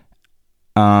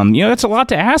 that's a lot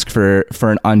to ask for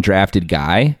an undrafted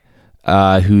guy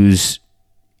who's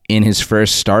in his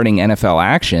first starting NFL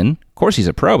action. Of course, he's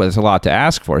a pro, but it's a lot to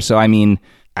ask for. So, I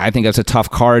think that's a tough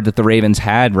card that the Ravens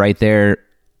had right there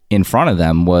in front of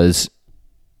them. Was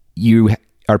you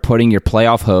are putting your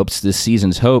playoff hopes, this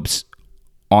season's hopes,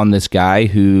 on this guy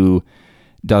who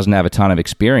doesn't have a ton of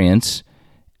experience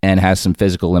and has some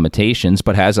physical limitations,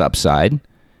 but has upside.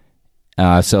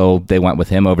 So they went with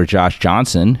him over Josh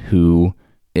Johnson, who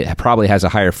probably has a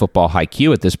higher football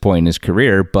IQ at this point in his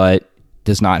career, but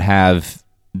does not have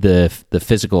the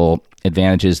physical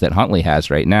advantages that Huntley has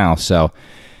right now. So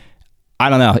I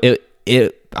don't know.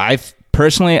 I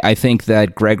think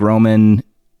that Greg Roman,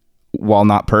 while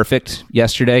not perfect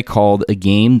yesterday, called a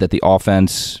game that the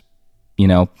offense,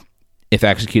 if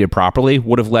executed properly,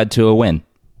 would have led to a win.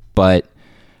 But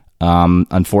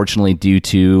unfortunately, due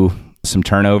to some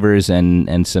turnovers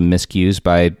and some miscues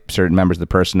by certain members of the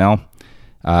personnel,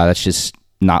 that's just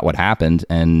not what happened.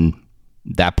 And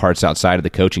that part's outside of the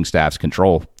coaching staff's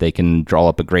control. They can draw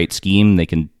up a great scheme. They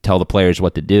can tell the players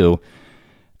what to do.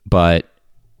 But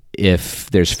if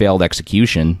there's failed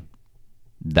execution,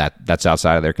 that's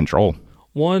outside of their control.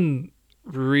 One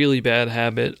really bad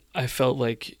habit I felt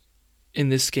like in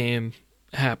this game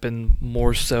happened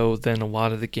more so than a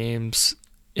lot of the games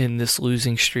in this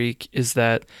losing streak is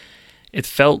that it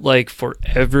felt like for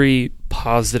every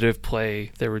positive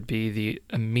play, there would be the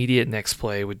immediate next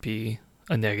play would be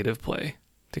a negative play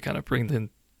to kind of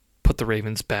put the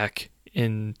Ravens back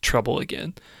in trouble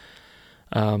again.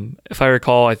 If I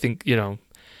recall, I think, it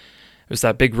was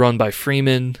that big run by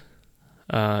Freeman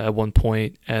at one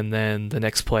point, and then the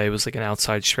next play was like an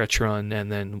outside stretch run, and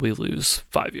then we lose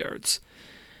 5 yards.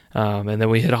 And then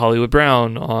we hit Hollywood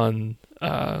Brown on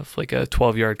like a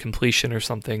 12-yard completion or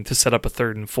something to set up a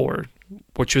 3rd and 4,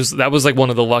 that was like one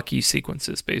of the lucky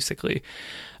sequences, basically.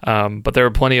 But there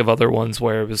were plenty of other ones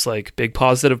where it was like big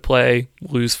positive play,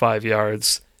 lose 5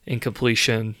 yards,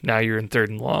 incompletion, now you're in 3rd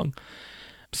and long.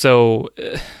 So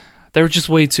there were just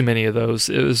way too many of those.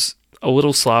 It was a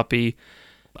little sloppy.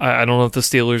 I don't know if the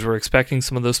Steelers were expecting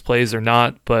some of those plays or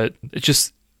not, but it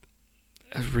just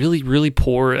really, really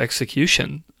poor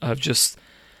execution of just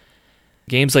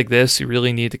games like this. You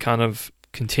really need to kind of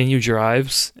continue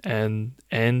drives and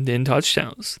end in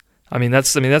touchdowns. I mean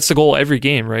that's the goal every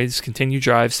game, right? Just continue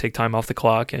drives, take time off the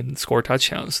clock, and score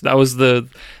touchdowns. That was the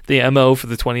MO for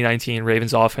the 2019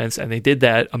 Ravens offense, and they did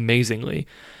that amazingly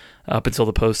up until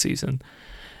the postseason.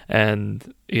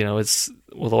 And it's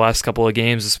the last couple of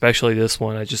games, especially this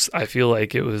one, I feel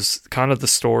like it was kind of the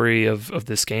story of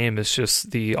this game. It's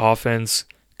just the offense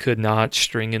could not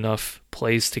string enough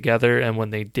plays together, and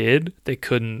when they did, they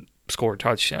couldn't score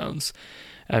touchdowns.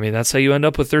 I mean, that's how you end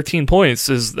up with 13 points.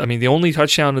 The only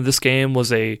touchdown in this game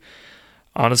was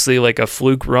honestly like a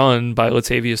fluke run by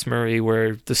Latavius Murray,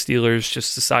 where the Steelers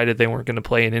just decided they weren't going to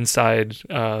play an inside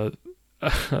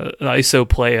an ISO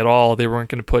play at all. They weren't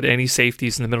going to put any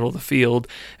safeties in the middle of the field,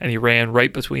 and he ran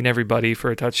right between everybody for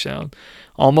a touchdown.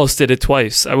 Almost did it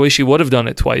twice. I wish he would have done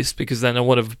it twice, because then it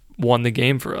would have won the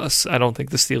game for us. I don't think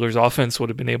the Steelers offense would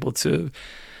have been able to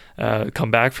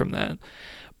come back from that.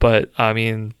 But I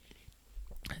mean,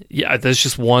 yeah, that's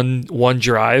just one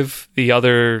drive. The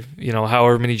other,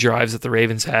 however many drives that the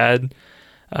Ravens had,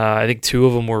 I think 2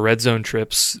 of them were red zone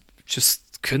trips,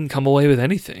 just couldn't come away with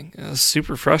anything. It was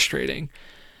super frustrating.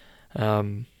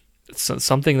 It's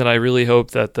something that I really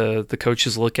hope that the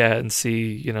coaches look at and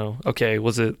see, okay,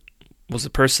 was it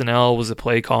personnel? Was it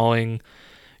play calling?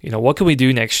 What can we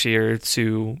do next year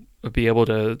to be able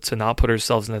to not put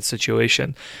ourselves in that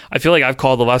situation? I feel like I've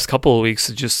called the last couple of weeks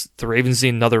just the Ravens need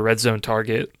another red zone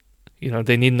target.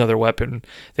 They need another weapon.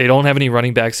 They don't have any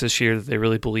running backs this year that they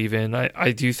really believe in.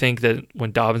 I do think that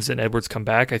when Dobbins and Edwards come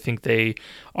back, I think they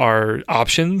are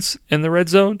options in the red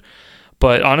zone.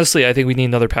 But honestly, I think we need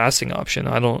another passing option.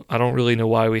 I don't really know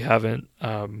why we haven't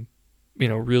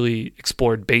really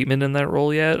explored Bateman in that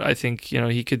role yet. I think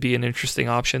he could be an interesting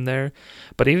option there.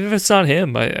 But even if it's not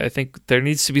him, I think there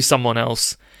needs to be someone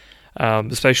else,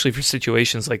 especially for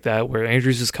situations like that where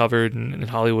Andrews is covered and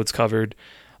Hollywood's covered.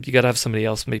 You got to have somebody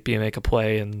else make a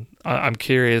play, and I'm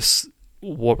curious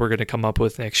what we're going to come up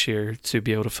with next year to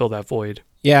be able to fill that void.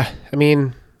 Yeah, I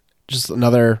mean, just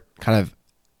another kind of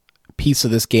piece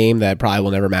of this game that probably will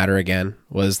never matter again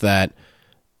was that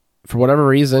for whatever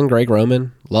reason, Greg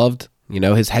Roman loved,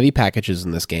 his heavy packages in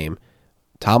this game.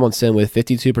 Tomlinson with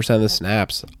 52% of the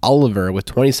snaps, Oliver with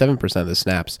 27% of the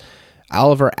snaps.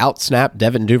 Oliver outsnapped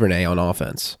Devin Duvernay on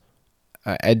offense.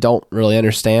 I don't really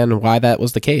understand why that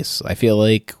was the case. I feel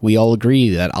like we all agree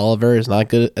that Oliver is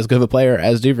not as good of a player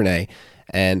as Duvernay.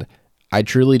 And I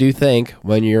truly do think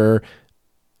when you're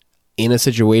in a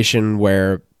situation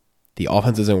where the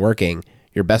offense isn't working,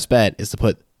 your best bet is to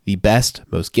put the best,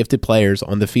 most gifted players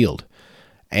on the field.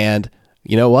 And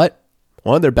you know what?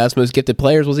 One of their best, most gifted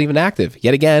players was even active.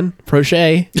 Yet again,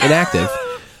 Prochet, inactive.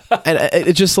 And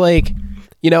it's just like,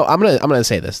 I'm gonna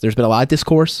say this. There's been a lot of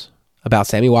discourse about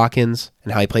Sammy Watkins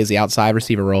and how he plays the outside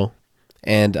receiver role.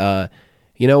 And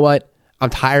you know what? I'm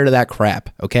tired of that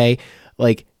crap, okay?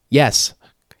 Like, yes,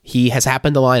 he has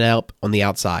happened to line up on the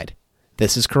outside.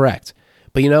 This is correct.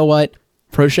 But you know what?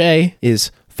 Prochet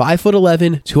is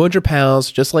 5'11", 200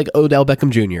 pounds, just like Odell Beckham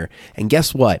Jr. And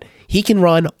guess what? He can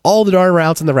run all the darn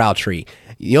routes in the route tree.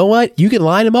 You know what? You can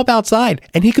line him up outside,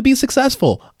 and he could be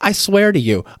successful. I swear to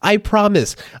you. I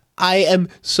promise. I am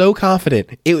so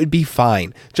confident it would be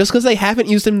fine. Just because they haven't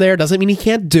used him there doesn't mean he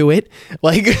can't do it.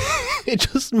 Like, it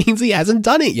just means he hasn't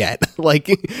done it yet. Like,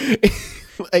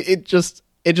 it just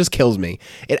kills me.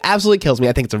 It absolutely kills me.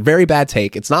 I think it's a very bad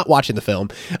take. It's not watching the film.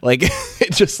 Like,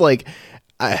 it's just like,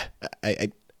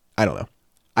 I don't know.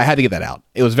 I had to get that out.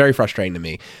 It was very frustrating to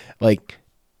me. Like,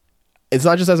 it's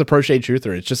not just as a Pro Shade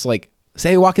truther. It's just like,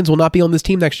 Sammy Watkins will not be on this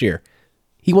team next year.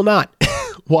 He will not.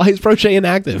 Why is Pro Shade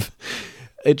inactive?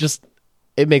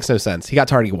 It makes no sense. He got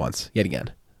targeted once, yet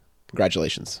again.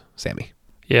 Congratulations, Sammy.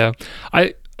 Yeah.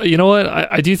 You know what?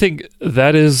 I do think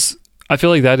I feel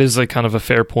like that is like kind of a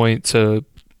fair point to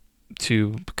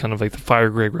kind of like the fire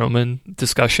Greg Roman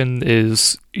discussion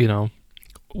is,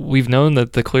 we've known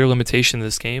that the clear limitation of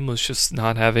this game was just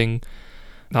not having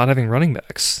running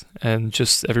backs, and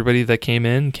just everybody that came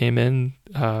in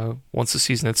once the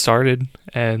season had started,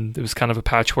 and it was kind of a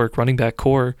patchwork running back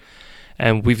core.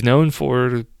 And we've known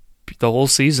for the whole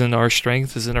season our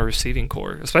strength is in our receiving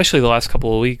core, especially the last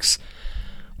couple of weeks.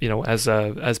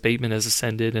 As Bateman has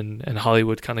ascended and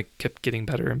Hollywood kind of kept getting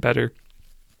better and better,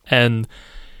 and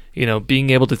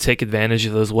being able to take advantage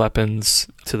of those weapons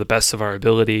to the best of our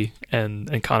ability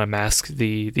and kind of mask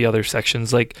the other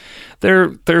sections. Like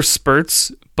they're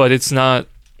spurts, but it's not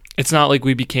like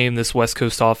we became this West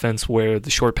Coast offense where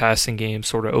the short passing game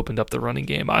sort of opened up the running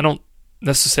game. I don't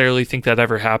necessarily think that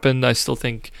ever happened. I still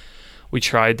think we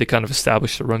tried to kind of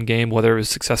establish the run game, whether it was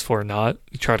successful or not.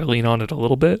 We tried to lean on it a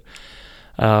little bit.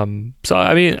 So,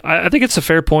 I mean, I think it's a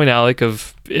fair point, Alec,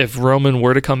 of if Roman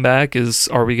were to come back,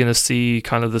 are we going to see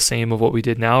kind of the same of what we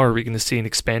did now? Or are we going to see an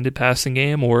expanded passing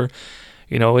game? Or,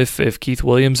 if Keith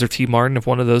Williams or T. Martin, if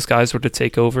one of those guys were to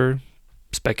take over,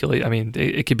 speculate. I mean,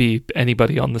 it could be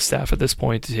anybody on the staff at this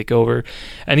point to take over.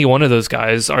 Any one of those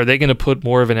guys, are they going to put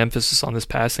more of an emphasis on this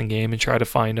passing game and try to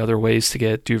find other ways to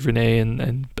get Duvernay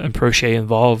and Prochet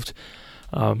involved?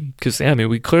 Because,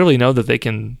 we clearly know that they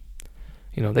can...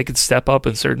 they could step up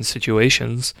in certain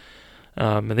situations,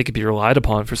 and they could be relied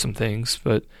upon for some things.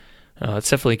 But it's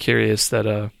definitely curious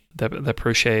that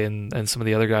Prochet and some of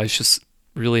the other guys just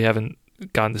really haven't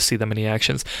gotten to see that many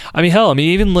actions.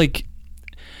 Even like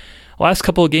last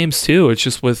couple of games too. It's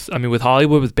just with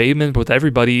Hollywood, with Bateman, with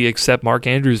everybody except Mark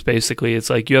Andrews. Basically, it's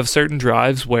like you have certain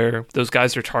drives where those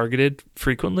guys are targeted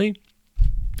frequently,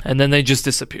 and then they just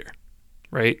disappear.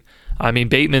 Right?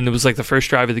 Bateman. It was like the first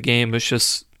drive of the game was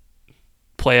just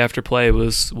play after play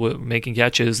was making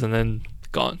catches and then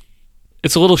gone.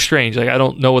 It's a little strange. Like I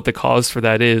don't know what the cause for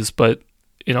that is, but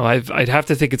I'd have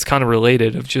to think it's kind of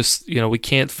related. Of just we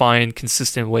can't find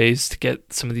consistent ways to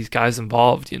get some of these guys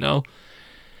involved.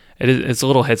 It's a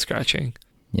little head scratching.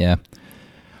 Yeah.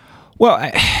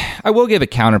 Well, I will give a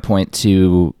counterpoint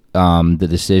to the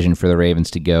decision for the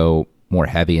Ravens to go more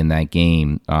heavy in that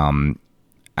game.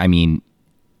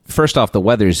 First off, the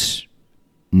weather's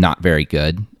not very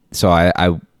good. So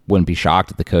I wouldn't be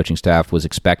shocked if the coaching staff was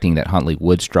expecting that Huntley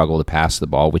would struggle to pass the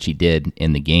ball, which he did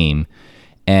in the game.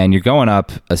 And you're going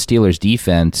up a Steelers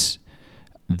defense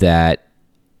that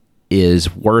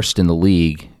is worst in the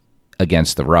league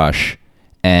against the rush.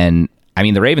 And,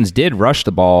 the Ravens did rush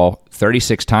the ball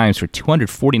 36 times for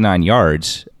 249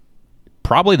 yards.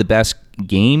 Probably the best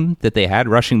game that they had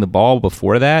rushing the ball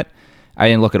before that. I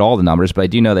didn't look at all the numbers, but I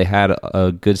do know they had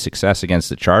a good success against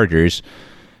the Chargers.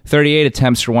 38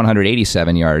 attempts for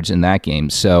 187 yards in that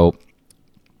game. So,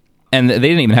 and they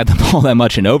didn't even have the ball that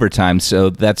much in overtime,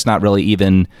 so that's not really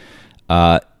even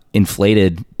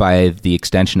inflated by the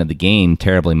extension of the game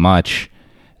terribly much.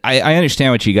 I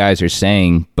understand what you guys are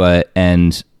saying,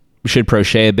 and should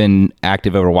Prochet have been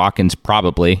active over Watkins?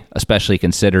 Probably, especially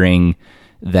considering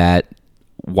that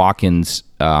Watkins'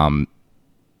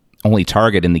 only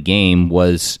target in the game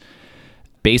was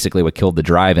basically what killed the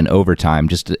drive in overtime.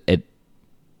 It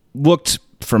looked,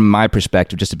 from my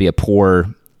perspective, just to be a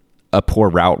poor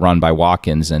route run by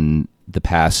Watkins, and the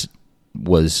pass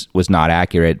was not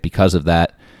accurate because of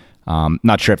that.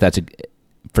 Not sure if that's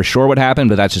for sure what happened,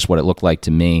 but that's just what it looked like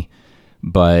to me.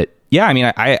 But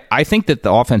yeah, I think that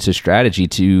the offensive strategy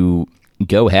to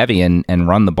go heavy and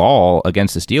run the ball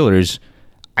against the Steelers,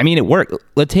 it worked.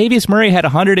 Latavius Murray had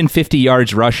 150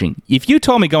 yards rushing. If you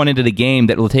told me going into the game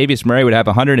that Latavius Murray would have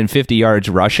 150 yards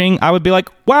rushing, I would be like,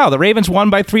 wow, the Ravens won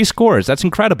by 3 scores. That's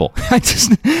incredible. It's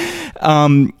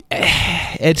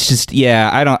just,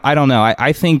 yeah, I don't know.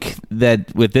 I think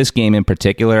that with this game in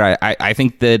particular, I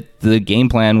think that the game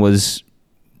plan was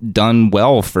done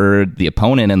well for the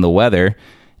opponent and the weather,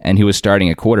 and he was starting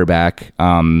a quarterback.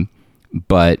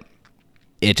 But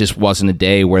it just wasn't a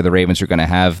day where the Ravens were going to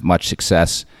have much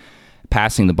success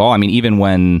passing the ball. Even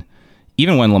when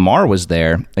Lamar was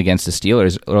there against the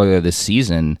Steelers earlier this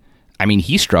season,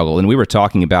 he struggled. And we were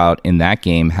talking about in that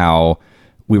game how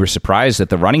we were surprised that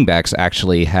the running backs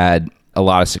actually had a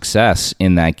lot of success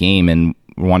in that game, and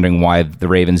we're wondering why the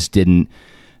Ravens didn't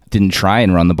try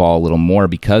and run the ball a little more,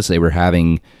 because they were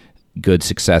having good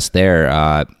success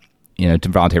there.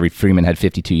 Devontae Freeman had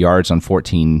 52 yards on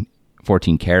 14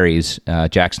 carries.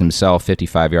 Jackson himself,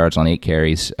 55 yards on 8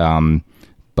 carries.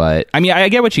 But I mean, I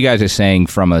get what you guys are saying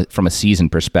from a season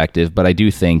perspective, but I do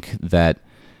think that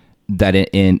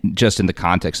in the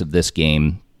context of this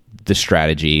game, the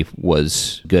strategy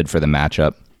was good for the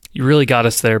matchup. You really got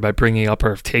us there by bringing up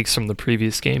our takes from the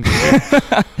previous game.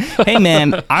 Hey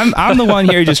man, I'm the one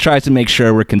here who just tries to make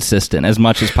sure we're consistent as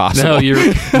much as possible. You're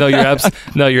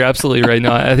absolutely right.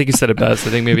 No, I think you said it best. I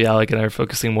think maybe Alec and I are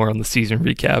focusing more on the season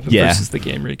recap versus the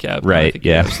game recap. Right. I think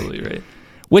you're absolutely right.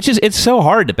 Which is, it's so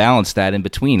hard to balance that in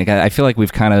between. Like, I feel like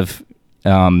we've kind of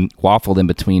waffled in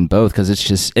between both, because it's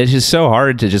just so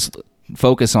hard to just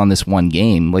focus on this one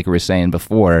game, like we were saying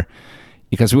before.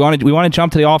 Because we want to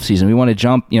jump to the offseason. We want to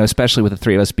jump, especially with the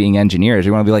three of us being engineers.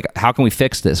 We want to be like, how can we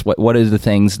fix this? What are the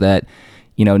things that,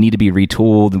 need to be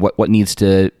retooled? What needs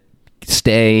to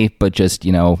stay, but just,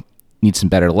 need some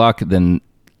better luck than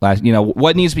last,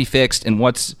 what needs to be fixed and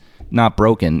what's not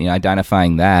broken,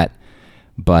 identifying that.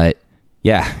 But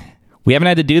yeah, we haven't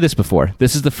had to do this before.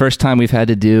 This is the first time we've had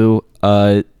to do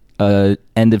a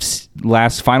end of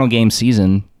last final game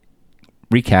season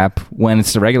recap when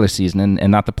it's the regular season and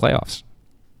not the playoffs.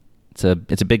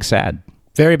 It's a big sad.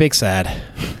 Very big sad.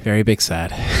 Very big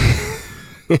sad.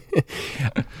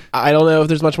 I don't know if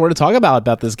there's much more to talk about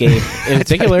this game in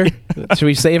particular. Should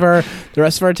we save the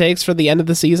rest of our takes for the end of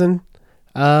the season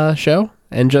show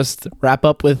and just wrap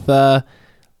up with a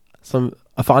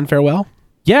fond farewell?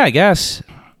 Yeah, I guess.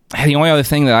 The only other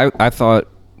thing that I thought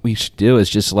we should do is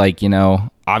just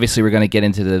obviously we're going to get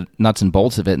into the nuts and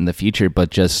bolts of it in the future,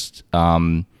 but just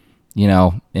in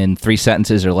 3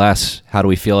 sentences or less, how do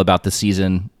we feel about the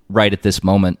season right at this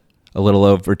moment, a little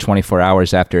over 24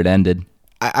 hours after it ended?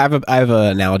 I have an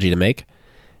analogy to make.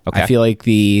 Okay. I feel like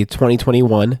the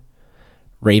 2021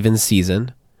 Ravens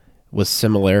season was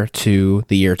similar to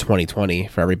the year 2020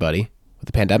 for everybody with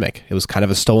the pandemic. It was kind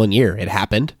of a stolen year. It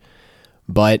happened,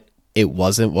 but it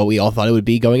wasn't what we all thought it would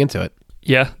be going into it.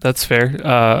 Yeah, that's fair.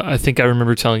 I think I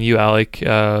remember telling you, Alec,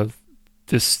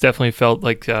 this definitely felt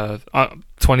like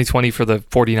 2020 for the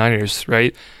 49ers,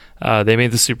 right? They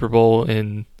made the Super Bowl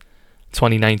in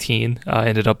 2019,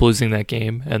 ended up losing that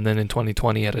game, and then in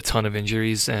 2020 had a ton of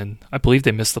injuries, and I believe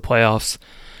they missed the playoffs.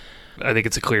 I think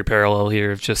it's a clear parallel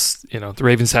here of just, the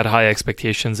Ravens had high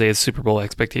expectations. They had Super Bowl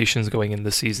expectations going into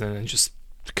the season and just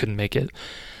couldn't make it.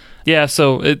 Yeah,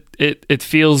 so it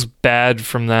feels bad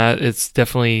from that. It's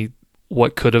definitely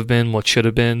what could have been, what should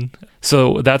have been.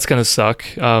 So that's going to suck.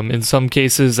 In some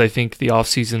cases, I think the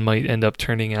offseason might end up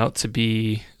turning out to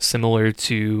be similar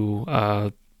to,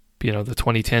 the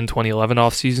 2010, 2011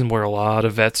 offseason, where a lot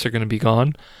of vets are going to be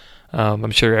gone.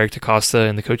 I'm sure Eric DaCosta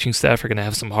and the coaching staff are going to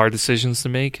have some hard decisions to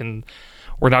make, and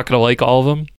we're not going to like all of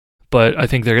them, but I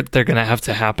think they're going to have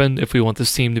to happen if we want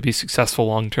this team to be successful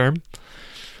long term.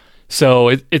 So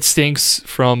it stinks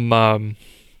from,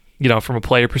 from a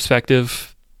player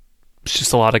perspective. It's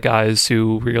just a lot of guys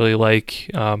who really we've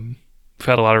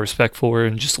had a lot of respect for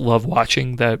and just love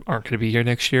watching that aren't going to be here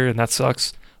next year, and that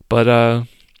sucks. But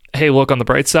hey, look, on the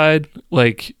bright side,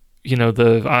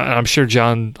 I'm sure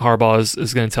John Harbaugh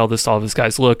is going to tell this to all of his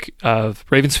guys. Look,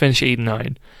 Ravens finish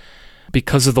 8-9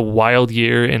 because of the wild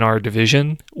year in our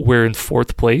division. We're in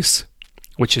 4th place,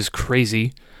 which is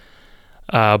crazy.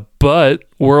 But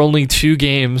we're only 2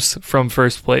 games from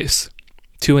first place,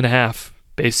 2.5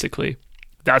 basically.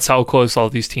 That's how close all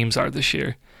these teams are this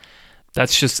year.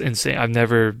 That's just insane. I've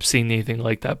never seen anything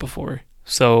like that before.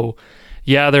 So,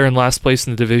 yeah, they're in last place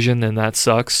in the division, and that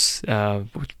sucks.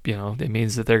 It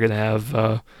means that they're going to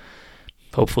have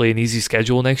hopefully an easy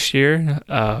schedule next year.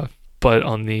 But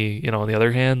on the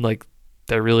other hand,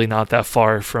 they're really not that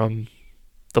far from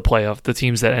the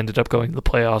teams that ended up going to the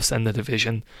playoffs and the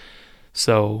division.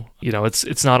 So,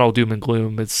 it's not all doom and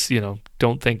gloom. It's,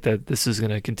 don't think that this is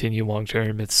going to continue long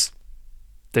term.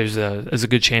 There's a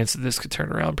good chance that this could turn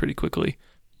around pretty quickly.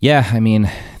 Yeah, I mean,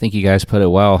 I think you guys put it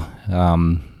well.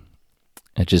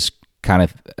 It just kind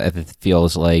of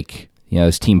feels like,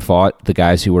 this team fought the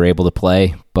guys who were able to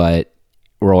play, but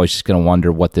we're always just going to wonder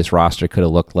what this roster could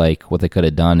have looked like, what they could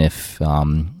have done if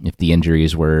the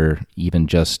injuries were even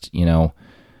just a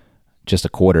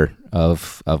quarter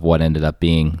of what ended up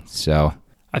being. So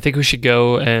I think we should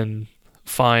go and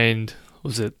find,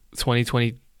 was it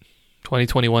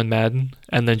 2021 Madden,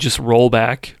 and then just roll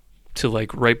back to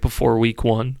right before week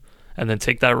 1, and then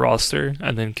take that roster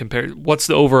and then compare what's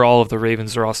the overall of the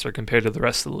Ravens roster compared to the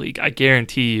rest of the league. I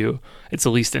guarantee you it's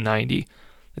at least a 90.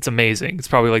 It's amazing. It's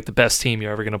probably the best team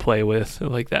you're ever going to play with,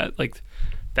 like that.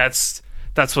 That's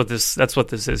That's what this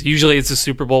is. Usually it's a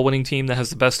Super Bowl winning team that has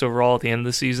the best overall at the end of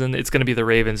the season. It's going to be the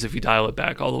Ravens if you dial it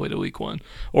back all the way to week 1.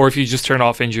 Or if you just turn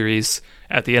off injuries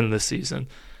at the end of the season,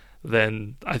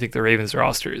 then I think the Ravens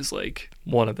roster is like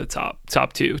one of the top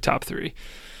 2, top 3.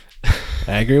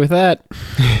 I agree with that.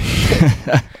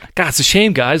 God, it's a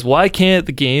shame, guys. Why can't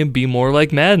the game be more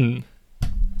like Madden?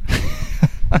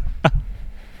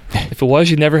 If it was,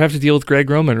 you'd never have to deal with Greg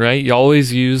Roman, right? You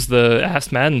always use the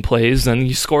Ask Madden plays, and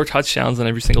you score touchdowns on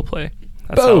every single play.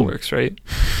 That's how it works, right?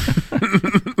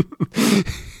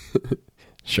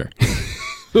 Sure.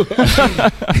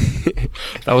 That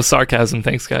was sarcasm.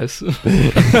 Thanks, guys.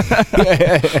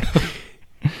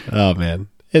 Oh, man.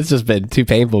 It's just been too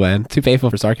painful, man. Too painful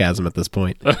for sarcasm at this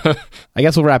point. I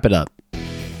guess we'll wrap it up.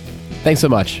 Thanks so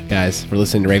much, guys, for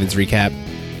listening to Ravens Recap.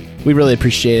 We really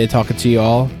appreciated talking to you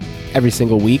all every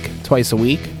single week, twice a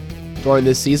week during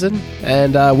this season.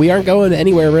 And we aren't going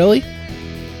anywhere, really.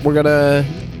 We're going to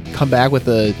come back with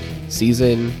a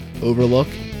season overlook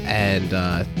and,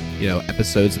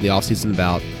 episodes in the offseason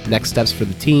about next steps for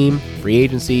the team, free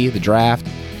agency, the draft.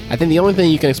 I think the only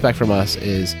thing you can expect from us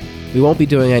is we won't be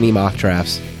doing any mock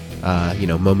drafts,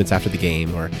 moments after the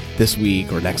game or this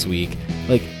week or next week.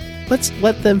 Like, let's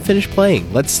let them finish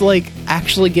playing. Let's,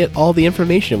 actually get all the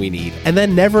information we need and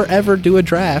then never, ever do a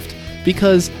draft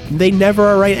because they never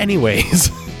are right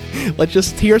anyways. Let's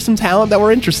just hear some talent that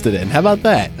we're interested in. How about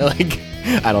that?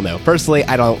 I don't know. Personally,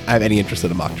 I don't have any interest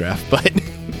in a mock draft, but,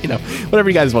 whatever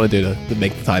you guys want to do to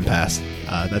make the time pass,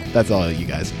 that's all you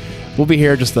guys. We'll be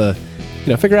here just to,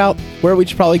 figure out where we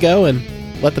should probably go and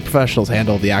let the professionals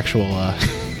handle the actual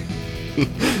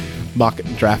mock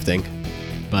drafting.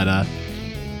 But,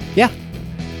 yeah,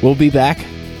 we'll be back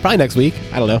probably next week.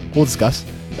 I don't know. We'll discuss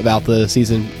about the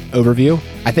season overview.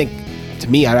 I think, to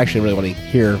me, I actually really want to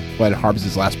hear when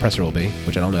Harbs' last presser will be,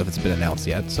 which I don't know if it's been announced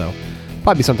yet. So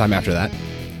probably sometime after that.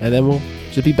 And then we'll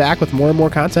just be back with more and more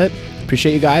content.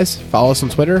 Appreciate you guys. Follow us on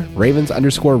Twitter,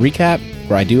 Ravens_recap,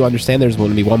 where I do understand there's going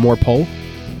to be one more poll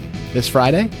this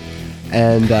Friday.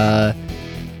 And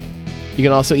you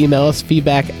can also email us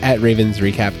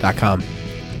feedback@ravensrecap.com.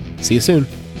 See you soon.